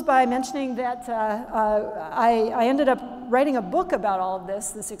close by mentioning that I ended up writing a book about all of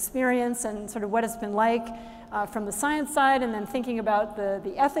this experience and sort of what it's been like from the science side, and then thinking about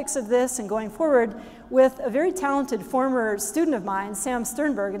the ethics of this and going forward with a very talented former student of mine, Sam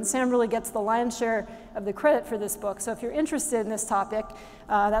Sternberg. And Sam really gets the lion's share of the credit for this book. So if you're interested in this topic,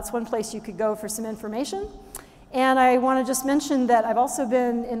 that's one place you could go for some information. And I want to just mention that I've also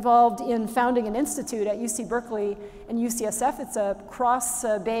been involved in founding an institute at UC Berkeley and UCSF. It's a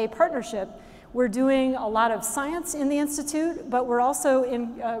cross-Bay partnership. We're doing a lot of science in the institute, but we're also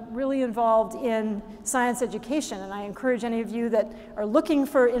really involved in science education. And I encourage any of you that are looking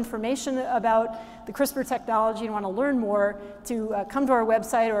for information about the CRISPR technology and want to learn more to come to our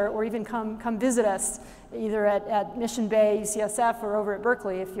website, or even come visit us either at Mission Bay, UCSF, or over at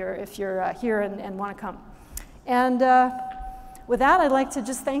Berkeley if you're here and want to come. And with that, I'd like to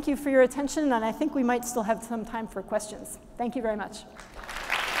just thank you for your attention, and I think we might still have some time for questions. Thank you very much.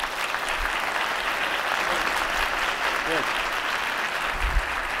 Good.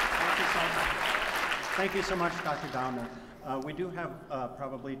 Thank you so much, Dr. Doudna. We do have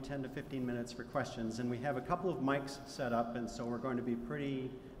probably 10 to 15 minutes for questions, and we have a couple of mics set up, and so we're going to be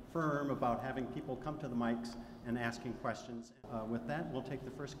pretty firm about having people come to the mics and asking questions. With that, we'll take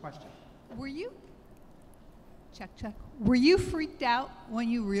the first question. Were you? Check, check. Were you freaked out when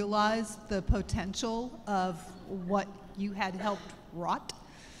you realized the potential of what you had helped wrought?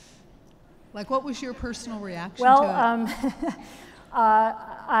 Like, what was your personal reaction to it?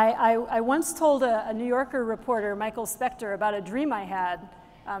 I once told a New Yorker reporter, Michael Spector, about a dream I had,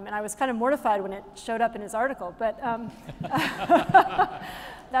 and I was kind of mortified when it showed up in his article, but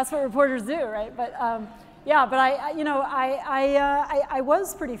that's what reporters do, right? But yeah, but I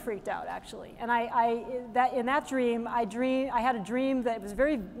was pretty freaked out, actually. And in that dream, I had a dream that was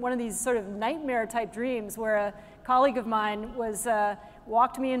one of these sort of nightmare type dreams where a colleague of mine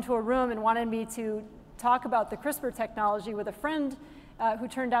walked me into a room and wanted me to talk about the CRISPR technology with a friend who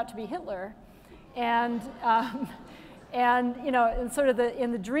turned out to be Hitler. And sort of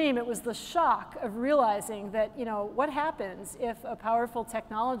in the dream, it was the shock of realizing that, what happens if a powerful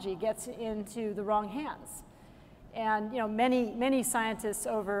technology gets into the wrong hands? And many scientists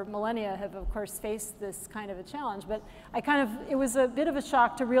over millennia have, of course, faced this kind of a challenge. But it was a bit of a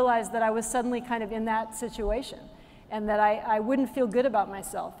shock to realize that I was suddenly kind of in that situation, and that I wouldn't feel good about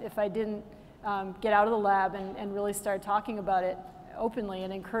myself if I didn't get out of the lab and really start talking about it openly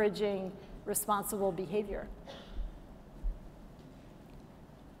and encouraging responsible behavior.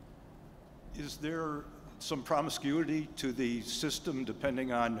 Is there some promiscuity to the system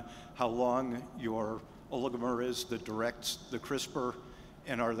depending on how long your oligomer is that directs the CRISPR?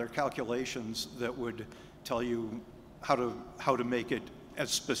 And are there calculations that would tell you how to make it as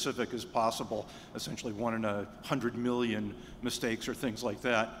specific as possible, essentially 1 in 100 million mistakes or things like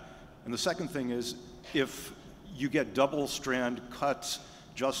that? And the second thing is, if you get double strand cuts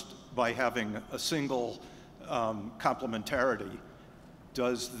just by having a single complementarity,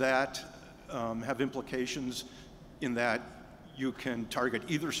 does that have implications in that you can target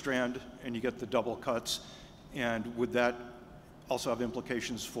either strand and you get the double cuts? And would that also have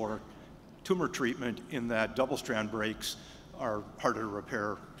implications for tumor treatment in that double strand breaks are harder to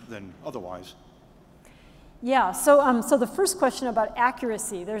repair than otherwise? Yeah, so the first question about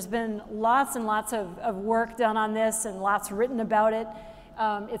accuracy, there's been lots and lots of work done on this and lots written about it.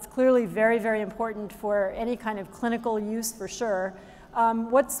 It's clearly very, very important for any kind of clinical use, for sure.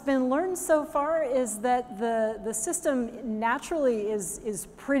 What's been learned so far is that the system naturally is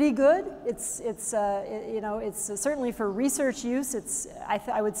pretty good. It's certainly for research use.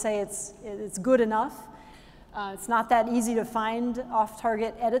 I would say it's good enough. It's not that easy to find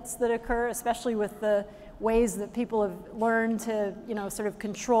off-target edits that occur, especially with the ways that people have learned to sort of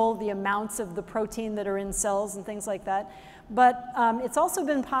control the amounts of the protein that are in cells and things like that. But it's also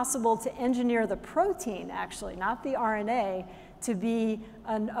been possible to engineer the protein, actually, not the RNA, to be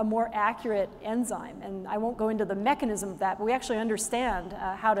a more accurate enzyme. And I won't go into the mechanism of that, but we actually understand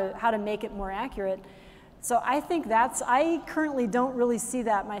how to make it more accurate. So I think I currently don't really see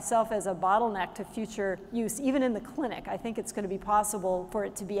that myself as a bottleneck to future use, even in the clinic. I think it's going to be possible for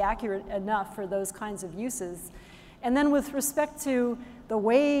it to be accurate enough for those kinds of uses. And then with respect to the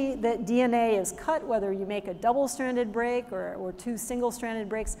way that DNA is cut, whether you make a double-stranded break or 2 single-stranded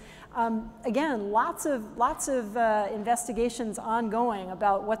breaks, again, lots of investigations ongoing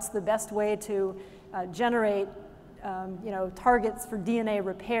about what's the best way to generate targets for DNA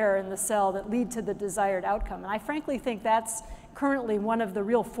repair in the cell that lead to the desired outcome. And I frankly think that's currently one of the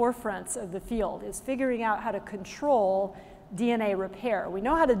real forefronts of the field, is figuring out how to control DNA repair. We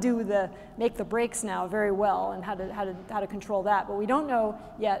know how to make the breaks now very well, and how to control that, but we don't know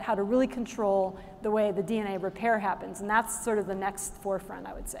yet how to really control the way the DNA repair happens, and that's sort of the next forefront,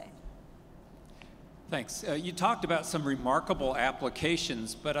 I would say. Thanks. You talked about some remarkable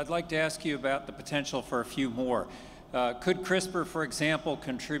applications, but I'd like to ask you about the potential for a few more. Could CRISPR, for example,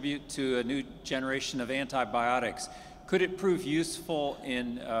 contribute to a new generation of antibiotics? Could it prove useful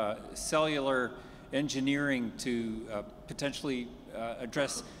in cellular engineering to potentially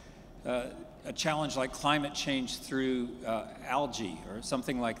address a challenge like climate change through algae or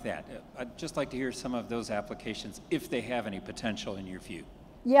something like that? I'd just like to hear some of those applications, if they have any potential in your view.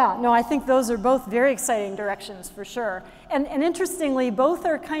 Yeah, no, I think those are both very exciting directions for sure. And interestingly, both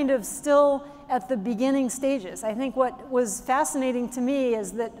are kind of still at the beginning stages. I think what was fascinating to me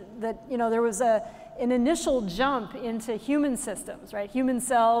is that there was an initial jump into human systems, right? Human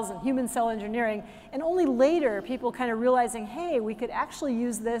cells and human cell engineering, and only later people kind of realizing, hey, we could actually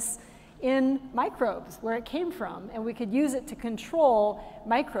use this in microbes, where it came from, and we could use it to control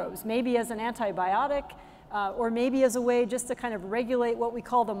microbes, maybe as an antibiotic, or maybe as a way just to kind of regulate what we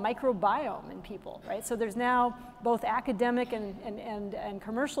call the microbiome in people, right? So there's now both academic and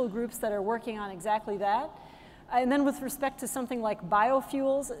commercial groups that are working on exactly that. And then with respect to something like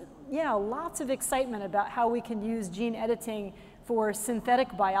biofuels, yeah, lots of excitement about how we can use gene editing for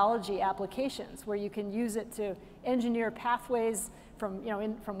synthetic biology applications, where you can use it to engineer pathways from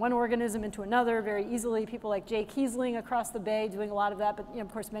one organism into another very easily. People like Jay Kiesling across the bay doing a lot of that, but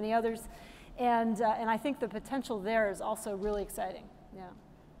of course many others. And I think the potential there is also really exciting. Yeah.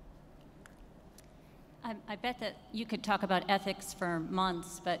 I bet that you could talk about ethics for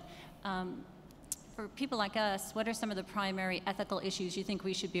months, but for people like us, what are some of the primary ethical issues you think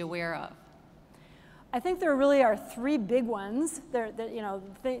we should be aware of? I think there really are 3 big ones.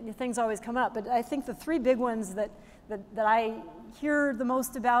 Things always come up, but I think the 3 big ones that I hear the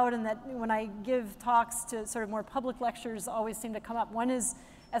most about, and that when I give talks to sort of more public lectures always seem to come up. One is,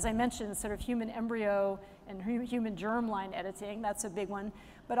 as I mentioned, sort of human embryo and human germline editing. That's a big one.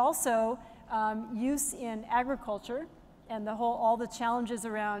 But also use in agriculture and all the challenges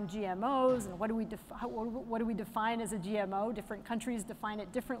around GMOs and what do we define as a GMO. Different countries define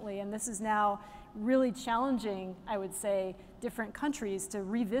it differently, and this is now really challenging, I would say, different countries to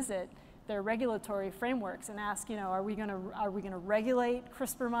revisit their regulatory frameworks and ask, are we going to regulate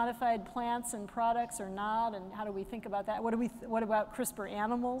CRISPR-modified plants and products or not? And how do we think about that? What about CRISPR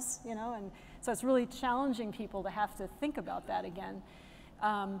animals? And so it's really challenging people to have to think about that again.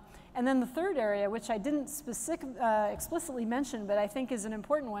 And then the third area, which I didn't explicitly mention, but I think is an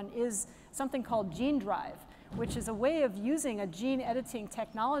important one, is something called gene drive, which is a way of using a gene editing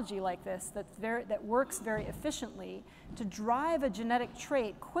technology like this that works very efficiently to drive a genetic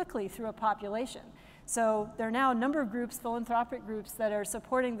trait quickly through a population. So there are now a number of groups, philanthropic groups, that are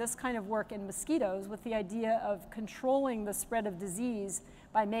supporting this kind of work in mosquitoes with the idea of controlling the spread of disease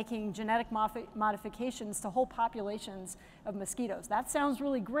by making genetic modifications to whole populations of mosquitoes. That sounds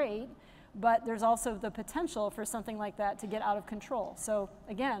really great, but there's also the potential for something like that to get out of control. So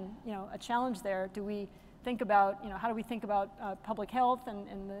again, a challenge there. Do we think about, how do we think about public health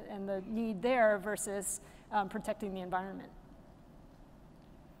and the need there versus protecting the environment?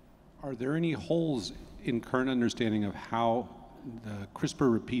 Are there any holes in current understanding of how the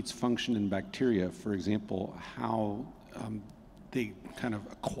CRISPR repeats function in bacteria? For example, how they kind of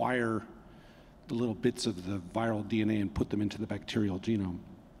acquire the little bits of the viral DNA and put them into the bacterial genome?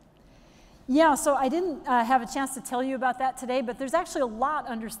 Yeah, so I didn't have a chance to tell you about that today, but there's actually a lot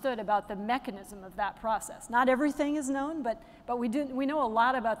understood about the mechanism of that process. Not everything is known, but we know a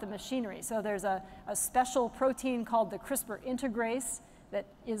lot about the machinery. So there's a special protein called the CRISPR integrase that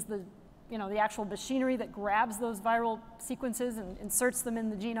is the actual machinery that grabs those viral sequences and inserts them in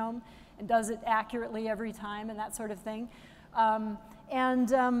the genome and does it accurately every time and that sort of thing.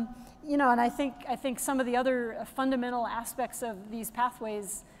 And I think some of the other fundamental aspects of these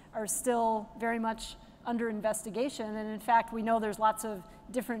pathways are still very much under investigation. And in fact, we know there's lots of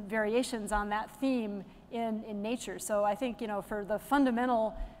different variations on that theme in nature. So I think, for the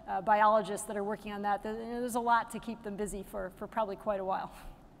fundamental biologists that are working on that, there's a lot to keep them busy for probably quite a while.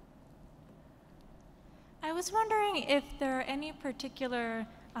 I was wondering if there are any particular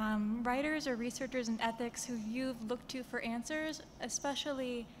writers or researchers in ethics who you've looked to for answers,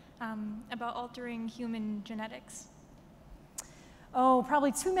 especially about altering human genetics. Oh,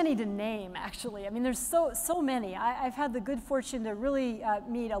 probably too many to name, actually. I mean, there's so many. I've had the good fortune to really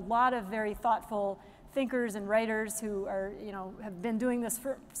meet a lot of very thoughtful thinkers and writers who are, have been doing this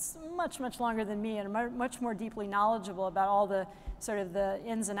for much, much longer than me and are much more deeply knowledgeable about all the sort of the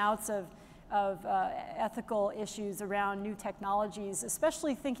ins and outs of ethical issues around new technologies,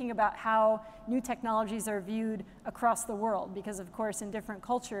 especially thinking about how new technologies are viewed across the world, because of course in different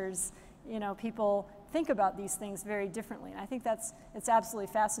cultures, people think about these things very differently. And I think it's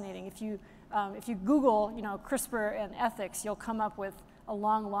absolutely fascinating. If you Google, CRISPR and ethics, you'll come up with a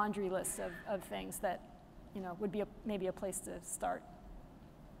long laundry list of things that, would be maybe a place to start.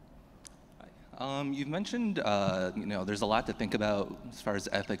 You've mentioned, there's a lot to think about as far as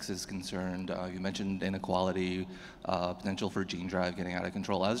ethics is concerned. You mentioned inequality, potential for gene drive getting out of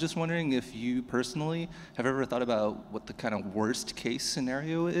control. I was just wondering if you personally have ever thought about what the kind of worst case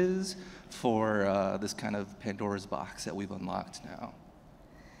scenario is for this kind of Pandora's box that we've unlocked now.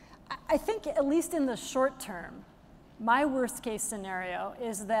 I think at least in the short term, my worst case scenario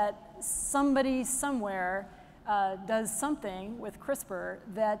is that somebody somewhere does something with CRISPR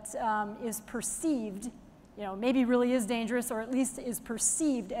that is perceived, maybe really is dangerous, or at least is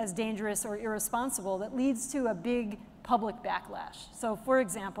perceived as dangerous or irresponsible, that leads to a big public backlash. So for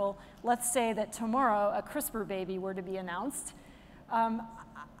example, let's say that tomorrow a CRISPR baby were to be announced.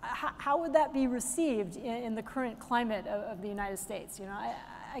 How would that be received in the current climate of the United States?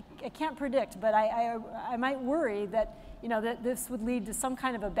 I can't predict, but I might worry that, that this would lead to some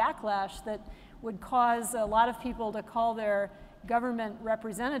kind of a backlash that would cause a lot of people to call their government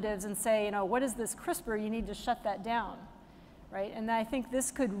representatives and say, what is this CRISPR? You need to shut that down, right? And I think this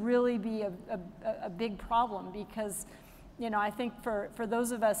could really be a big problem because, I think for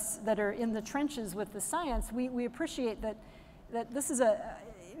those of us that are in the trenches with the science, we appreciate that this is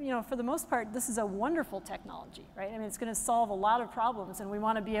for the most part, this is a wonderful technology, right? I mean, it's going to solve a lot of problems, and we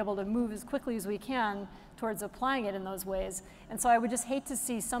want to be able to move as quickly as we can towards applying it in those ways. And so I would just hate to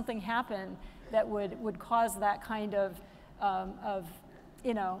see something happen that would cause that kind of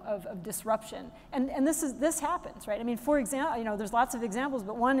disruption. And this happens, right? I mean, for example, there's lots of examples,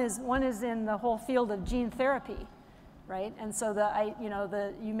 but one is in the whole field of gene therapy, right? And so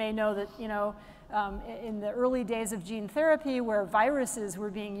you may know that in the early days of gene therapy, where viruses were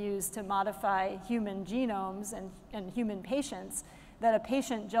being used to modify human genomes and human patients, that a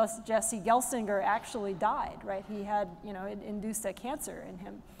patient, Jesse Gelsinger, actually died, right? He had, it induced a cancer in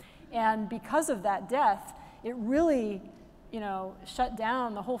him. And because of that death, it really, shut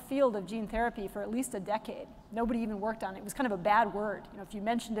down the whole field of gene therapy for at least a decade. Nobody even worked on it. It was kind of a bad word. If you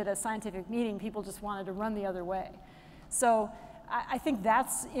mentioned it at a scientific meeting, people just wanted to run the other way. So I think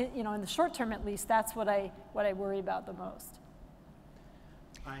that's, in the short term at least, that's what I worry about the most.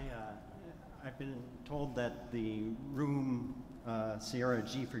 I've been told that the room, Sierra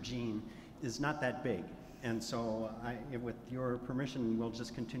G for gene, is not that big. And so with your permission, we'll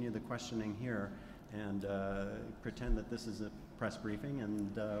just continue the questioning here and pretend that this is a press briefing,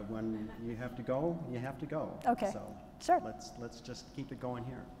 and when you have to go, you have to go. Okay, so sure. Let's just keep it going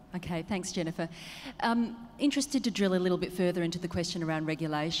here. Okay, thanks, Jennifer. Interested to drill a little bit further into the question around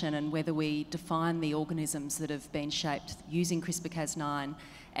regulation and whether we define the organisms that have been shaped using CRISPR-Cas9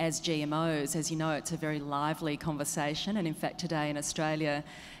 as GMOs. As you know, it's a very lively conversation, and in fact today in Australia,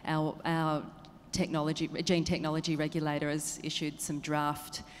 our gene technology regulator has issued some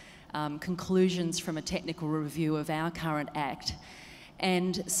draft conclusions from a technical review of our current act.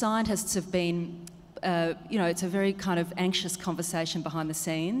 And scientists have been, it's a very kind of anxious conversation behind the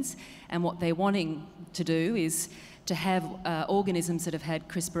scenes, and what they're wanting to do is to have organisms that have had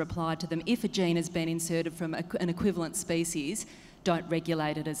CRISPR applied to them, if a gene has been inserted from an equivalent species, don't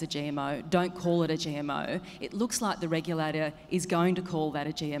regulate it as a GMO, don't call it a GMO. It looks like the regulator is going to call that a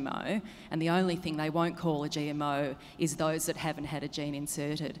GMO, and the only thing they won't call a GMO is those that haven't had a gene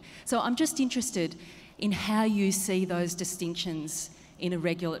inserted. So I'm just interested in how you see those distinctions in a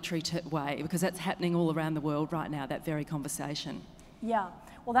regulatory way, because that's happening all around the world right now, that very conversation. Yeah,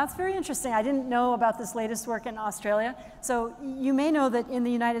 well, that's very interesting. I didn't know about this latest work in Australia. So you may know that in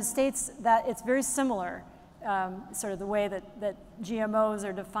the United States that it's very similar, sort of the way that GMOs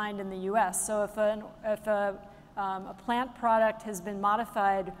are defined in the US. So if a plant product has been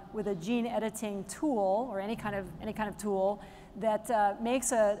modified with a gene editing tool, or any kind of tool, that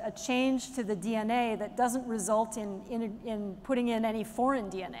makes a change to the DNA that doesn't result in putting in any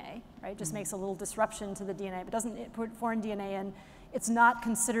foreign DNA, right? Just makes a little disruption to the DNA, but doesn't put foreign DNA in, it's not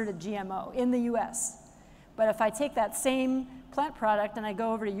considered a GMO in the US. But if I take that same plant product and I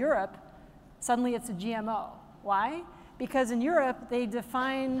go over to Europe, suddenly it's a GMO. Why? Because in Europe, they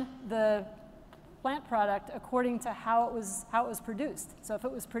define the plant product according to how it was produced. So if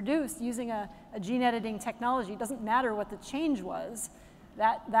it was produced using a gene editing technology, it doesn't matter what the change was,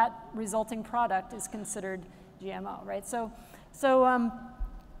 that resulting product is considered GMO, right? So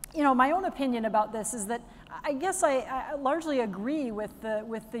my own opinion about this is that I guess I largely agree with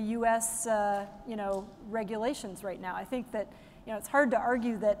the U.S. Regulations right now. I think that it's hard to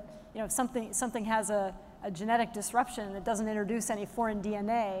argue that if something has a genetic disruption that doesn't introduce any foreign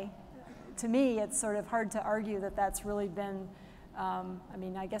DNA. To me, it's sort of hard to argue that that's really been,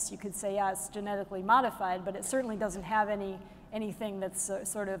 I guess you could say, yeah, it's genetically modified, but it certainly doesn't have anything that's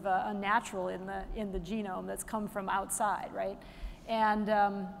sort of unnatural in the genome that's come from outside, right? And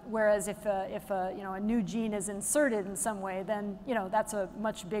whereas if a new gene is inserted in some way, then that's a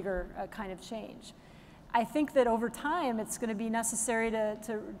much bigger kind of change. I think that over time it's going to be necessary to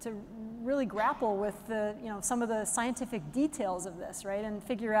really grapple with some of the scientific details of this, right? And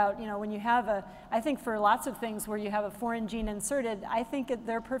figure out, when you have I think for lots of things where you have a foreign gene inserted, I think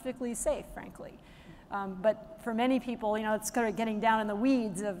they're perfectly safe, frankly. But for many people, it's kind of getting down in the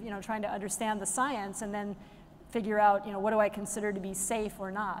weeds of, trying to understand the science and then figure out, what do I consider to be safe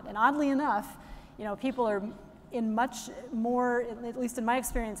or not? And oddly enough, people are in much more, at least in my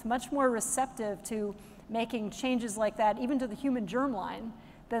experience, much more receptive to making changes like that, even to the human germline,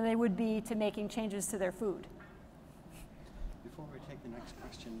 than they would be to making changes to their food. Before we take the next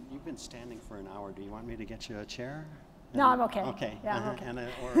question, you've been standing for an hour. Do you want me to get you a chair? No, I'm okay. Okay. Yeah, I'm okay.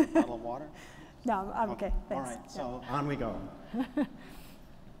 Or a bottle of water? No, I'm okay. Thanks. All right, so on we go.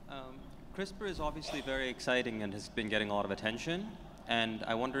 CRISPR is obviously very exciting and has been getting a lot of attention. And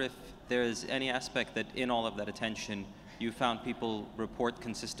I wonder if there's any aspect that in all of that attention, you found people report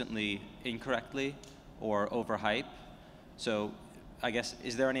consistently incorrectly or overhype. So I guess,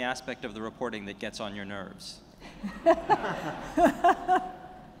 is there any aspect of the reporting that gets on your nerves?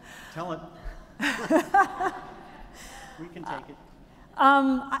 Tell it. We can take it.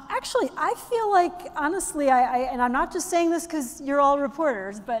 Actually, I feel like, honestly, and I'm not just saying this because you're all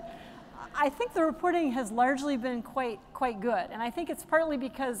reporters, but I think the reporting has largely been quite good. And I think it's partly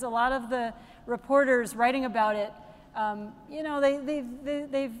because a lot of the reporters writing about it,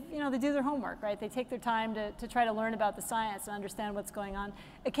 they do their homework, right? They take their time to try to learn about the science and understand what's going on.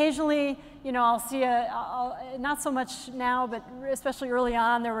 Occasionally, I'll see not so much now, but especially early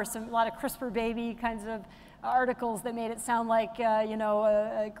on, there were a lot of CRISPR baby kinds of articles that made it sound like, you know,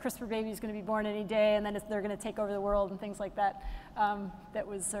 a CRISPR baby is going to be born any day, and then they're going to take over the world and things like that. That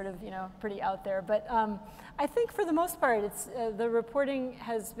was sort of, you know, pretty out there. But I think for the most part, it's, the reporting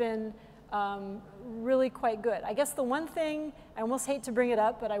has been really quite good. I guess the one thing, I almost hate to bring it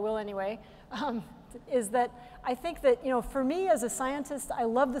up, but I will anyway, is that I think that, you know, for me as a scientist, I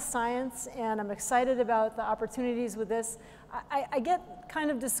love the science and I'm excited about the opportunities with this. I get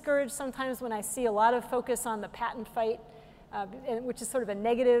kind of discouraged sometimes when I see a lot of focus on the patent fight, which is sort of a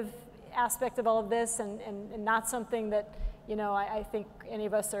negative aspect of all of this and not something that, you know, I think any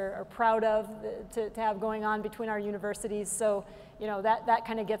of us are proud of to have going on between our universities. So, you know, that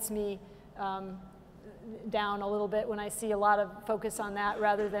kind of gets me down a little bit when I see a lot of focus on that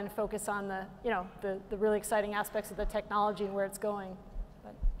rather than focus on the, you know, the really exciting aspects of the technology and where it's going.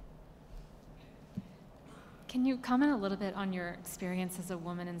 But. Can you comment a little bit on your experience as a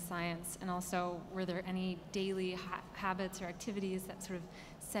woman in science, and also were there any daily habits or activities that sort of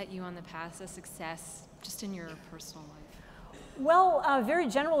set you on the path to success just in your personal life? Well, very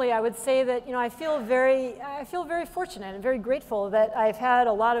generally, I would say that, you know, I feel very fortunate and very grateful that I've had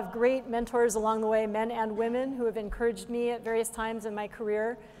a lot of great mentors along the way, men and women, who have encouraged me at various times in my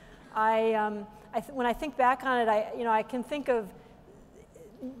career. When I think back on it, you know, I can think of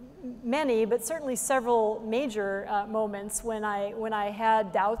many, but certainly several major moments when I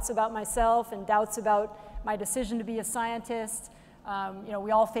had doubts about myself and doubts about my decision to be a scientist. You know,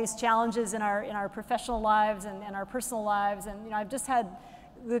 we all face challenges in our professional lives and our personal lives, and, you know, I've just had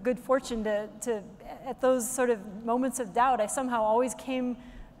the good fortune to at those sort of moments of doubt, I somehow always came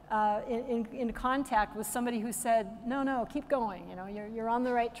in contact with somebody who said, no, keep going, you know, you're on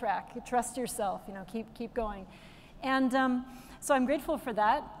the right track, trust yourself, you know, keep going. And so I'm grateful for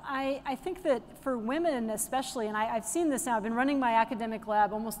that. I think that for women especially, and I've seen this now, I've been running my academic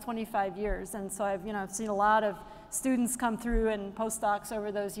lab almost 25 years, and so I've seen a lot of students come through and postdocs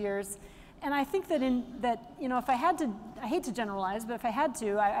over those years. And I think that you know, if I had to, I hate to generalize, but if I had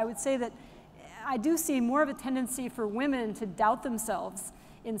to, I would say that I do see more of a tendency for women to doubt themselves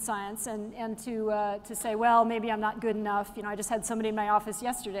in science and to say, well, maybe I'm not good enough. You know, I just had somebody in my office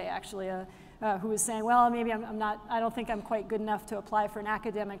yesterday, actually, who was saying, well, maybe I don't think I'm quite good enough to apply for an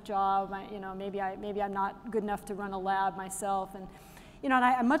academic job. You know, maybe I'm not good enough to run a lab myself. And, you know,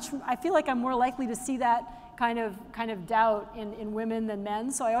 and I feel like I'm more likely to see that kind of doubt in women than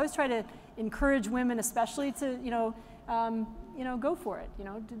men. So I always try to encourage women, especially, to go for it. You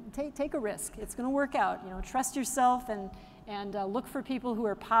know, take a risk. It's going to work out. You know, trust yourself and look for people who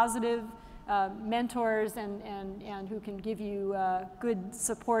are positive mentors and who can give you good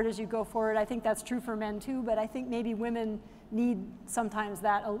support as you go forward. I think that's true for men too, but I think maybe women need sometimes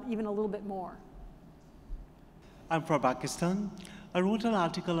that even a little bit more. I'm from Pakistan. I wrote an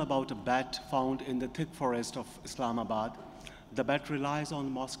article about a bat found in the thick forest of Islamabad. The bat relies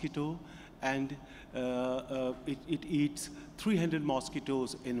on mosquito, and it eats 300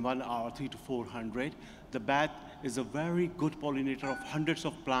 mosquitoes in 1 hour, 300 to 400. The bat is a very good pollinator of hundreds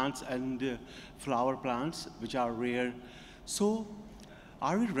of plants and flower plants, which are rare. So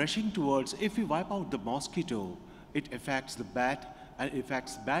are we rushing towards, if we wipe out the mosquito, it affects the bat, and it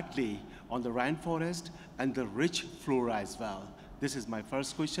affects badly on the rainforest and the rich flora as well? This is my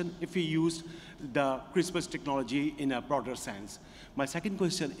first question, if we use the CRISPR technology in a broader sense. My second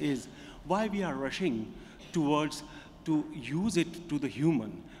question is, why we are rushing towards to use it to the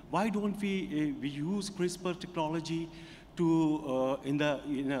human? Why don't we use CRISPR technology to in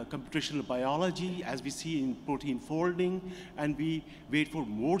computational biology, as we see in protein folding, and we wait for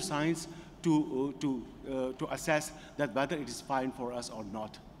more science to assess that whether it is fine for us or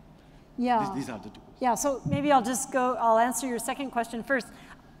not? Yeah. These are the two. Yeah, so maybe I'll answer your second question first.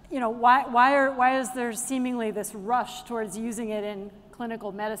 You know, why is there seemingly this rush towards using it in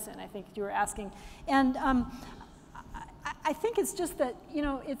clinical medicine, I think you were asking. And I think it's just that, you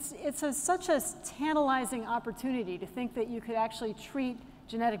know, it's such a tantalizing opportunity to think that you could actually treat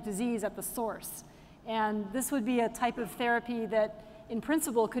genetic disease at the source. And this would be a type of therapy that, in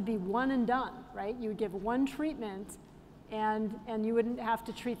principle, could be one and done, right? You would give one treatment and you wouldn't have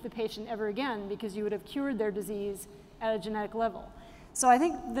to treat the patient ever again because you would have cured their disease at a genetic level. So I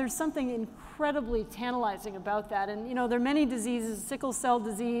think there's something incredibly tantalizing about that. And, you know, there are many diseases, sickle cell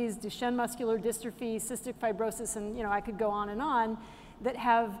disease, Duchenne muscular dystrophy, cystic fibrosis, and, you know, I could go on, that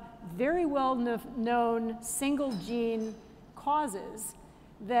have very well known single gene causes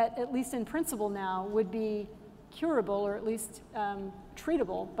that, at least in principle now, would be curable, or at least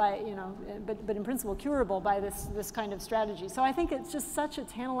treatable by, you know, but in principle curable by this kind of strategy. So I think it's just such a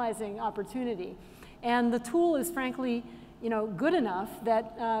tantalizing opportunity. And the tool is, frankly, good enough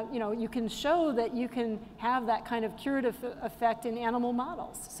that you can show that you can have that kind of curative effect in animal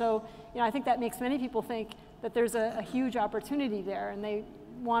models. So I think that makes many people think that there's a huge opportunity there, and they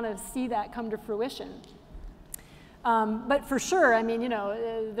want to see that come to fruition. But for sure, I mean,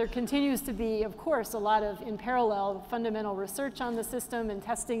 there continues to be, of course, a lot of, in parallel, fundamental research on the system and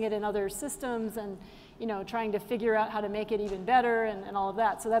testing it in other systems and, trying to figure out how to make it even better and all of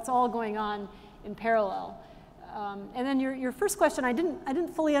that. So that's all going on in parallel. And then your first question, I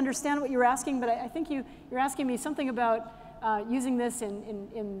didn't fully understand what you were asking, but I think you're asking me something about using this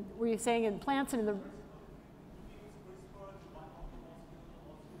in were you saying in plants and in the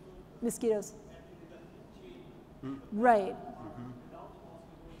mosquitoes? Right.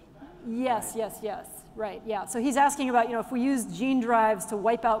 Yes, right, yeah. So he's asking about, if we use gene drives to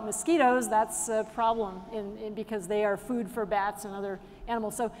wipe out mosquitoes, that's a problem because they are food for bats and other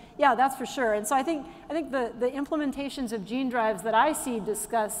animals. So yeah, that's for sure. And so I think the implementations of gene drives that I see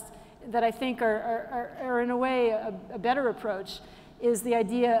discussed that I think are in a way a better approach is the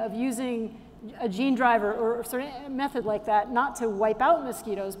idea of using a gene driver or sort of a method like that, not to wipe out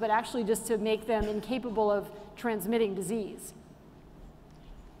mosquitoes, but actually just to make them incapable of transmitting disease.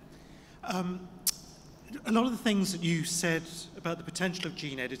 A lot of the things that you said about the potential of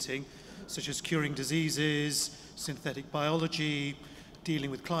gene editing, such as curing diseases, synthetic biology,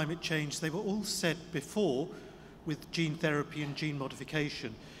 dealing with climate change, they were all said before with gene therapy and gene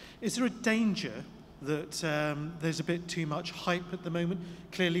modification. Is there a danger that there's a bit too much hype at the moment?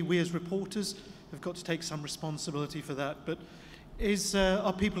 Clearly, we as reporters have got to take some responsibility for that, but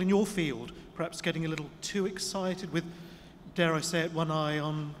are people in your field perhaps getting a little too excited with, dare I say it, one eye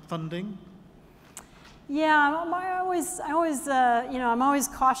on funding? Yeah, I'm always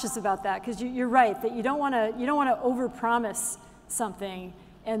cautious about that, because you're right that you don't want to overpromise something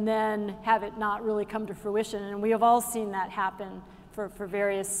and then have it not really come to fruition. And we have all seen that happen for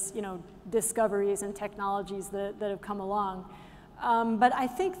various discoveries and technologies that have come along. But I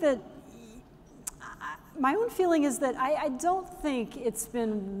think that my own feeling is that I don't think it's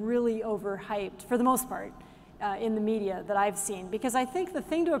been really overhyped for the most part in the media that I've seen, because I think the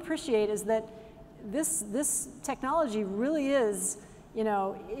thing to appreciate is that this technology really is, it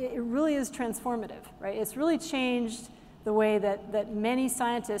really is transformative, right? It's really changed the way that many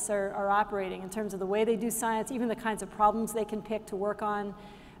scientists are operating in terms of the way they do science, even the kinds of problems they can pick to work on.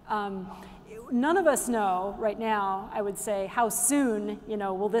 None of us know right now, I would say, how soon,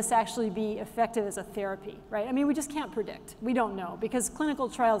 will this actually be effective as a therapy, right? I mean, we just can't predict. We don't know, because clinical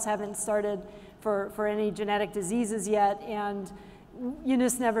trials haven't started for any genetic diseases yet, and you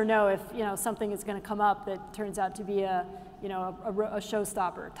just never know if, something is going to come up that turns out to be a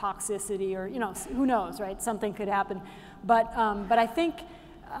showstopper, toxicity, or, who knows, right? Something could happen. But I think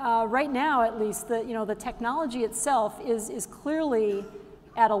right now, at least, the technology itself is clearly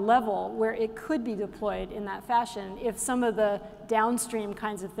at a level where it could be deployed in that fashion if some of the downstream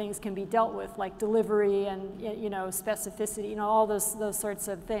kinds of things can be dealt with, like delivery and specificity, all those sorts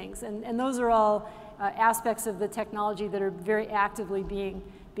of things. And those are all aspects of the technology that are very actively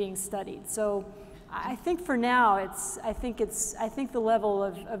being studied. So I think for now, I think the level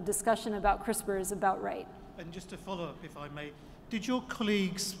of discussion about CRISPR is about right. And just to follow up, if I may, did your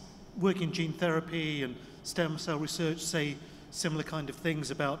colleagues working in gene therapy and stem cell research say similar kind of things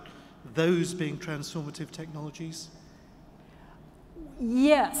about those being transformative technologies?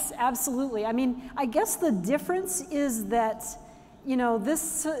 Yes, absolutely. I mean, I guess the difference is that,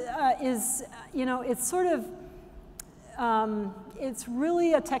 this is, it's sort of, it's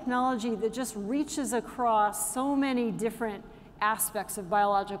really a technology that just reaches across so many different aspects of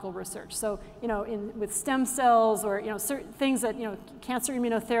biological research. So, with stem cells or, certain things that, cancer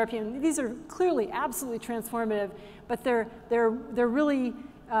immunotherapy, and these are clearly absolutely transformative, but they're really,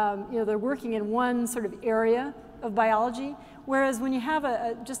 they're working in one sort of area of biology. Whereas when you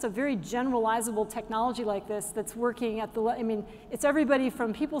have just a very generalizable technology like this that's working at it's everybody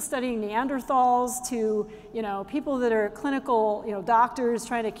from people studying Neanderthals to, people that are clinical, doctors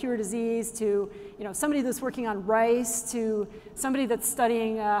trying to cure disease to, somebody that's working on rice to somebody that's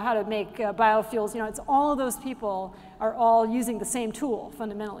studying how to make biofuels. It's all of those people are all using the same tool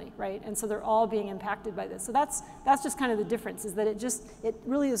fundamentally, right? And so they're all being impacted by this. So that's just kind of the difference, is that it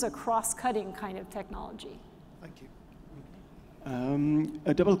really is a cross-cutting kind of technology. Thank you.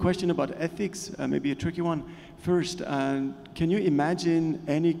 A double question about ethics, maybe a tricky one. First, can you imagine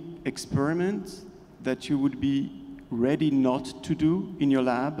any experiment that you would be ready not to do in your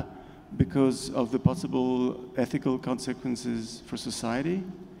lab because of the possible ethical consequences for society?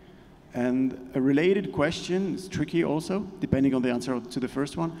 And a related question, it's tricky also, depending on the answer to the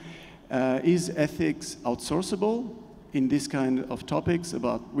first one, is ethics outsourceable? in this kind of topics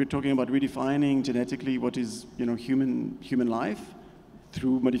we're talking about redefining genetically what is, human life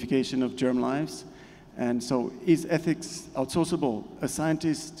through modification of germ lives. And so is ethics outsourceable?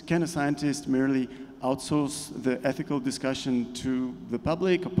 Can a scientist merely outsource the ethical discussion to the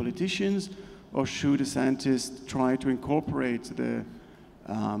public or politicians, or should a scientist try to incorporate the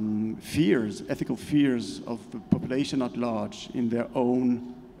ethical fears of the population at large in their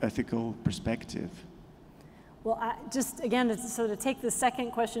own ethical perspective? Well, again, to take the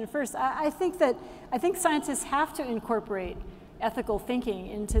second question first, I think scientists have to incorporate ethical thinking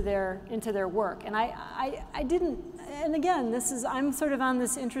into their work, and I didn't. And again, I'm sort of on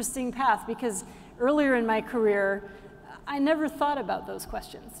this interesting path because earlier in my career, I never thought about those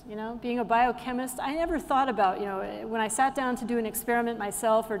questions. Being a biochemist, I never thought about, when I sat down to do an experiment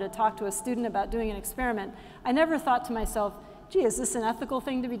myself or to talk to a student about doing an experiment, I never thought to myself, gee, is this an ethical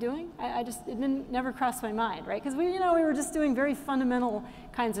thing to be doing? It never crossed my mind, right? Because we were just doing very fundamental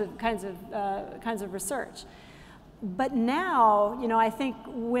kinds of research. But now, I think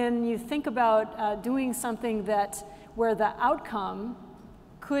when you think about doing something where the outcome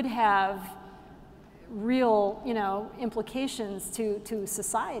could have real, implications to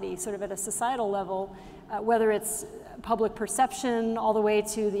society, sort of at a societal level, whether it's public perception all the way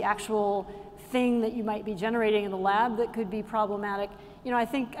to the actual thing that you might be generating in the lab that could be problematic. I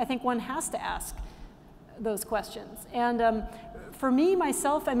think one has to ask those questions. And for me,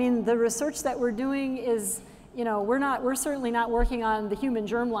 myself, the research that we're doing is, we're certainly not working on the human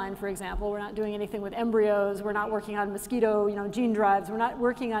germline, for example. We're not doing anything with embryos. We're not working on mosquito, gene drives. We're not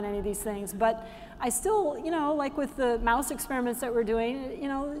working on any of these things. But I still, like with the mouse experiments that we're doing,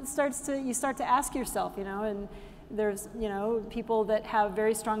 you start to ask yourself, and there's, people that have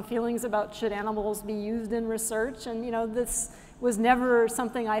very strong feelings about should animals be used in research, and, this was never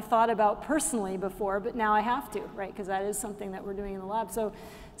something I thought about personally before, but now I have to, right, because that is something that we're doing in the lab. So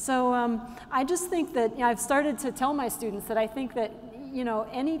I just think that, I've started to tell my students that I think that,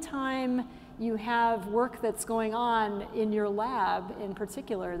 anytime you have work that's going on in your lab in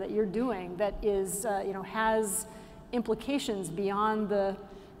particular that you're doing that is, has implications beyond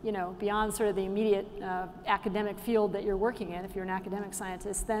beyond sort of the immediate academic field that you're working in, if you're an academic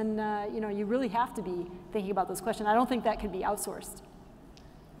scientist, then you really have to be thinking about those questions. I don't think that can be outsourced.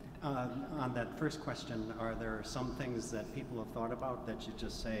 On that first question, are there some things that people have thought about that you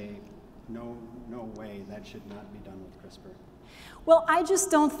just say, no way, that should not be done with CRISPR? Well, I just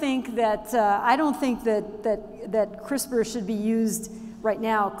don't think that, that CRISPR should be used right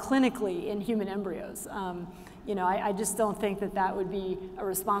now clinically in human embryos. I just don't think that would be a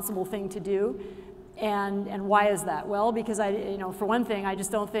responsible thing to do. And why is that? Well, because for one thing, I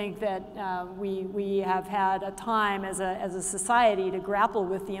just don't think that we have had a time as a society to grapple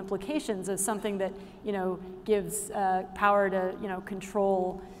with the implications of something that gives power to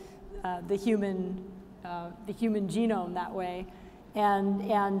control the human genome that way.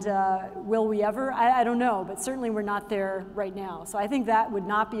 And will we ever? I don't know, but certainly we're not there right now. So I think that would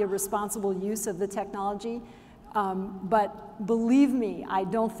not be a responsible use of the technology. But believe me, I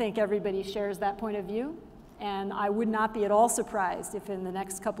don't think everybody shares that point of view, and I would not be at all surprised if in the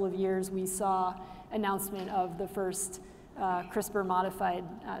next couple of years we saw announcement of the first CRISPR-modified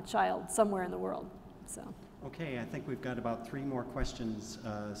child somewhere in the world. So. Okay, I think we've got about 3 more questions,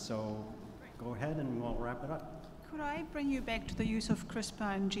 so go ahead and we'll wrap it up. Could I bring you back to the use of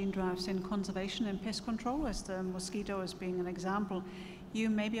CRISPR and gene drives in conservation and pest control, as the mosquito as being an example? You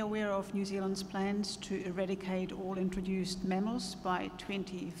may be aware of New Zealand's plans to eradicate all introduced mammals by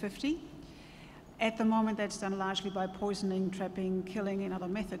 2050. At the moment, that's done largely by poisoning, trapping, killing, and other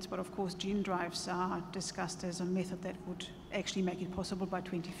methods, but of course gene drives are discussed as a method that would actually make it possible by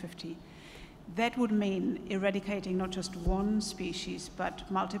 2050. That would mean eradicating not just one species, but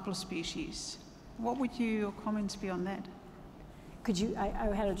multiple species. What would your comments be on that? Could you,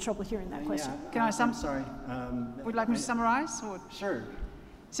 I had trouble hearing that question. Yeah, Can I'm sorry. Would you like me to summarize? Or? Sure.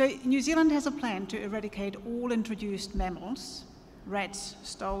 So New Zealand has a plan to eradicate all introduced mammals, rats,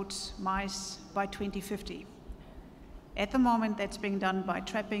 stoats, mice, by 2050. At the moment, that's being done by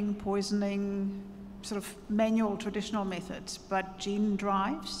trapping, poisoning, sort of manual traditional methods, but gene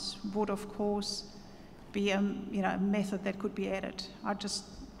drives would, of course, be a method that could be added. I'm just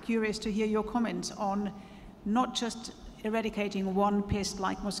curious to hear your comments on not just eradicating one pest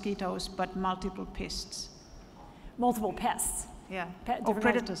like mosquitoes, but multiple pests. Multiple pests. Yeah, or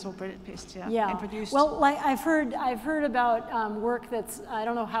predators or pests, yeah. Introduced. Well, like I've heard about work that's, I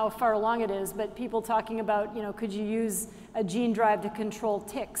don't know how far along it is, but people talking about, could you use a gene drive to control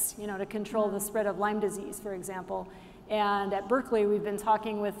ticks, to control the spread of Lyme disease, for example. And at Berkeley, we've been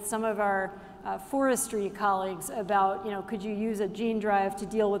talking with some of our forestry colleagues about, could you use a gene drive to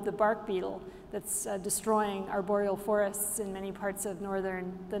deal with the bark beetle that's destroying arboreal forests in many parts of the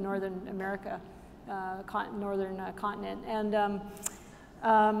Northern America, northern continent. And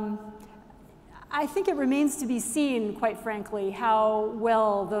I think it remains to be seen, quite frankly, how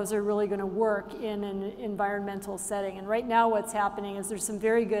well those are really going to work in an environmental setting. And right now what's happening is there's some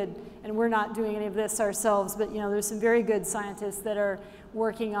very good, and we're not doing any of this ourselves, but there's some very good scientists that are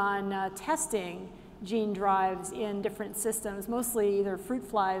working on testing gene drives in different systems, mostly either fruit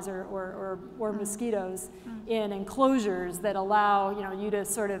flies or mosquitoes, in enclosures that allow you to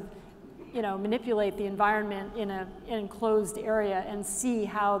sort of manipulate the environment in an enclosed area and see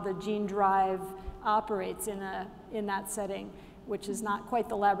how the gene drive operates in that setting, which is not quite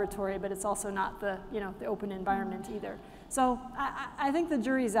the laboratory, but it's also not the the open environment either. So I think the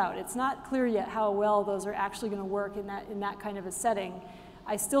jury's out. It's not clear yet how well those are actually going to work in that kind of a setting.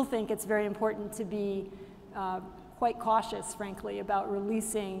 I still think it's very important to be quite cautious, frankly, about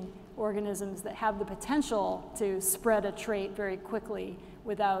releasing organisms that have the potential to spread a trait very quickly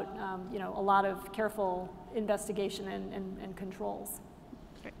without a lot of careful investigation and controls.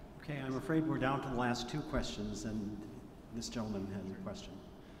 Okay, I'm afraid we're down to the last two questions, and this gentleman has a question.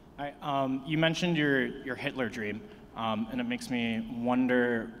 Hi, you mentioned your Hitler dream, and it makes me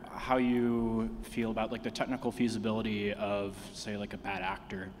wonder how you feel about the technical feasibility of, say, a bad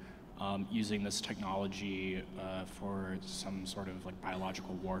actor using this technology for some sort of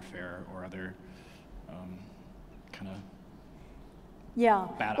biological warfare or other kind of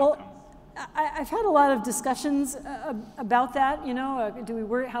bad outcome. I've had a lot of discussions about that.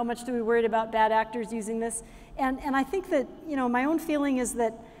 How much do we worry about bad actors using this? And I think that my own feeling is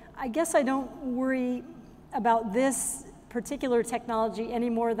that I guess I don't worry about this particular technology any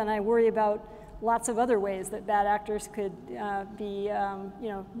more than I worry about lots of other ways that bad actors could be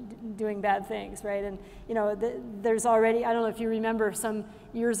doing bad things, right? And there's already, I don't know if you remember, some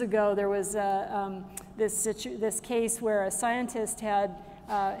years ago there was this case where a scientist had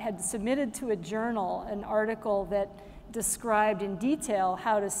submitted to a journal an article that described in detail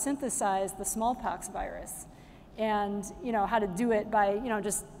how to synthesize the smallpox virus, and how to do it by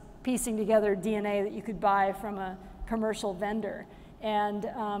just piecing together DNA that you could buy from a commercial vendor. And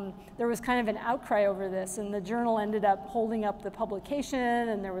there was kind of an outcry over this, and the journal ended up holding up the publication,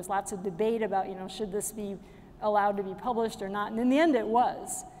 and there was lots of debate about should this be allowed to be published or not. And in the end it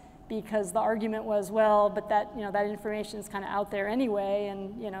was, because the argument was, well, but that that information is kind of out there anyway,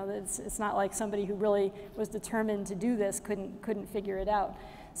 and it's not like somebody who really was determined to do this couldn't figure it out.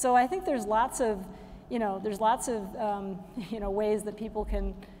 So I think there's lots of ways that people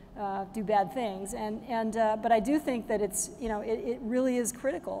can do bad things, but I do think that it really is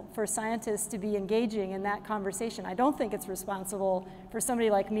critical for scientists to be engaging in that conversation. I don't think it's responsible for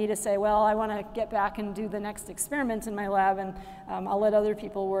somebody like me to say, well, I want to get back and do the next experiment in my lab, and I'll let other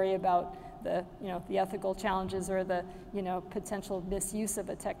people worry about the ethical challenges or the potential misuse of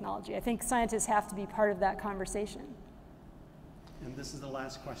a technology. I think scientists have to be part of that conversation. And this is the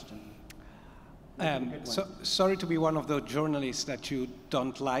last question. Sorry to be one of those journalists that you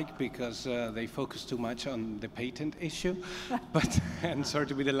don't like because they focus too much on the patent issue, and sorry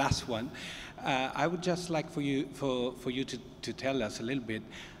to be the last one. I would just like for you to tell us a little bit,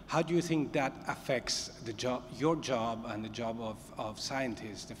 how do you think that affects your job and the job of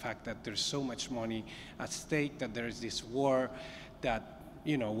scientists, the fact that there's so much money at stake, that there is this war that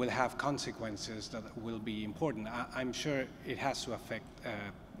will have consequences that will be important? I'm sure it has to affect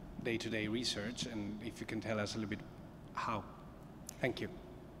day-to-day research, and if you can tell us a little bit how. Thank you.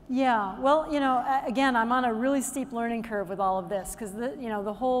 Yeah, well, again, I'm on a really steep learning curve with all of this, because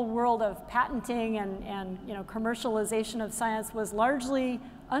the whole world of patenting and commercialization of science was largely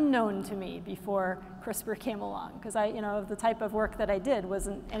unknown to me before CRISPR came along, because the type of work that I did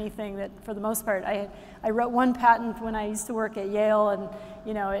wasn't anything that, for the most part, I wrote one patent when I used to work at Yale, and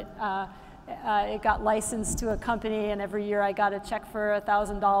it got licensed to a company, and every year I got a check for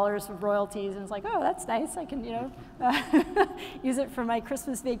 $1,000 of royalties, and it's like, oh, that's nice. I can, use it for my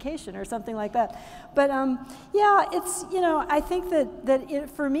Christmas vacation or something like that. But yeah, it's, I think that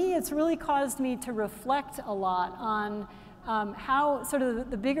for me, it's really caused me to reflect a lot on how sort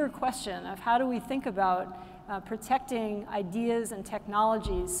of the bigger question of how do we think about protecting ideas and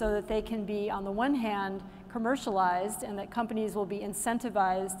technologies so that they can be, on the one hand, commercialized, and that companies will be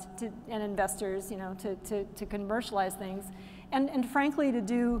incentivized and investors, to commercialize things, and frankly to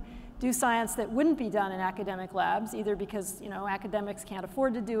do science that wouldn't be done in academic labs, either because academics can't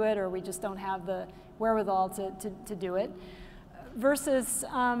afford to do it, or we just don't have the wherewithal to do it. versus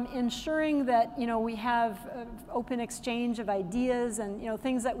ensuring that, you know, we have open exchange of ideas and, you know,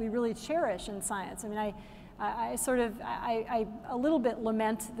 things that we really cherish in science. I mean, I a little bit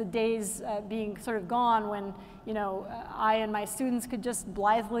lament the days being sort of gone when, you know, I and my students could just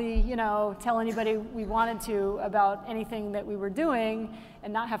blithely, you know, tell anybody we wanted to about anything that we were doing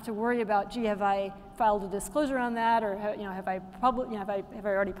and not have to worry about, gee, have I filed a disclosure on that, or, you know, have I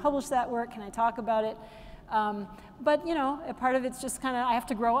already published that work? Can I talk about it? But, you know, a part of it's just kind of, I have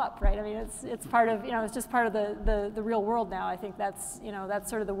to grow up, right? I mean, it's part of, you know, it's just part of the real world now. I think that's, you know, that's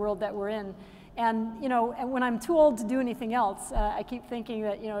sort of the world that we're in. And, you know, and when I'm too old to do anything else, I keep thinking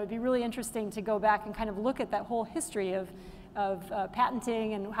that, you know, it'd be really interesting to go back and kind of look at that whole history of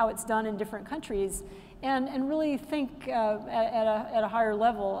patenting and how it's done in different countries, and really think at a higher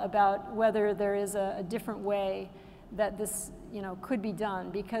level about whether there is a different way that this, you know, could be done.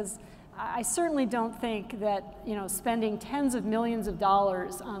 Because I certainly don't think that, you know, spending tens of millions of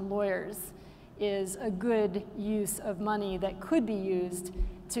dollars on lawyers is a good use of money that could be used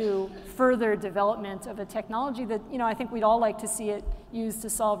to further development of a technology that, you know, I think we'd all like to see it used to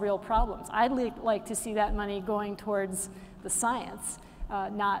solve real problems. I'd like to see that money going towards the science,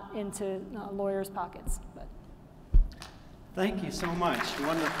 not into lawyers' pockets. But. Thank you so much.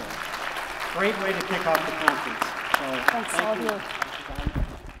 Wonderful. Great way to kick off the conference. So, thanks all of you.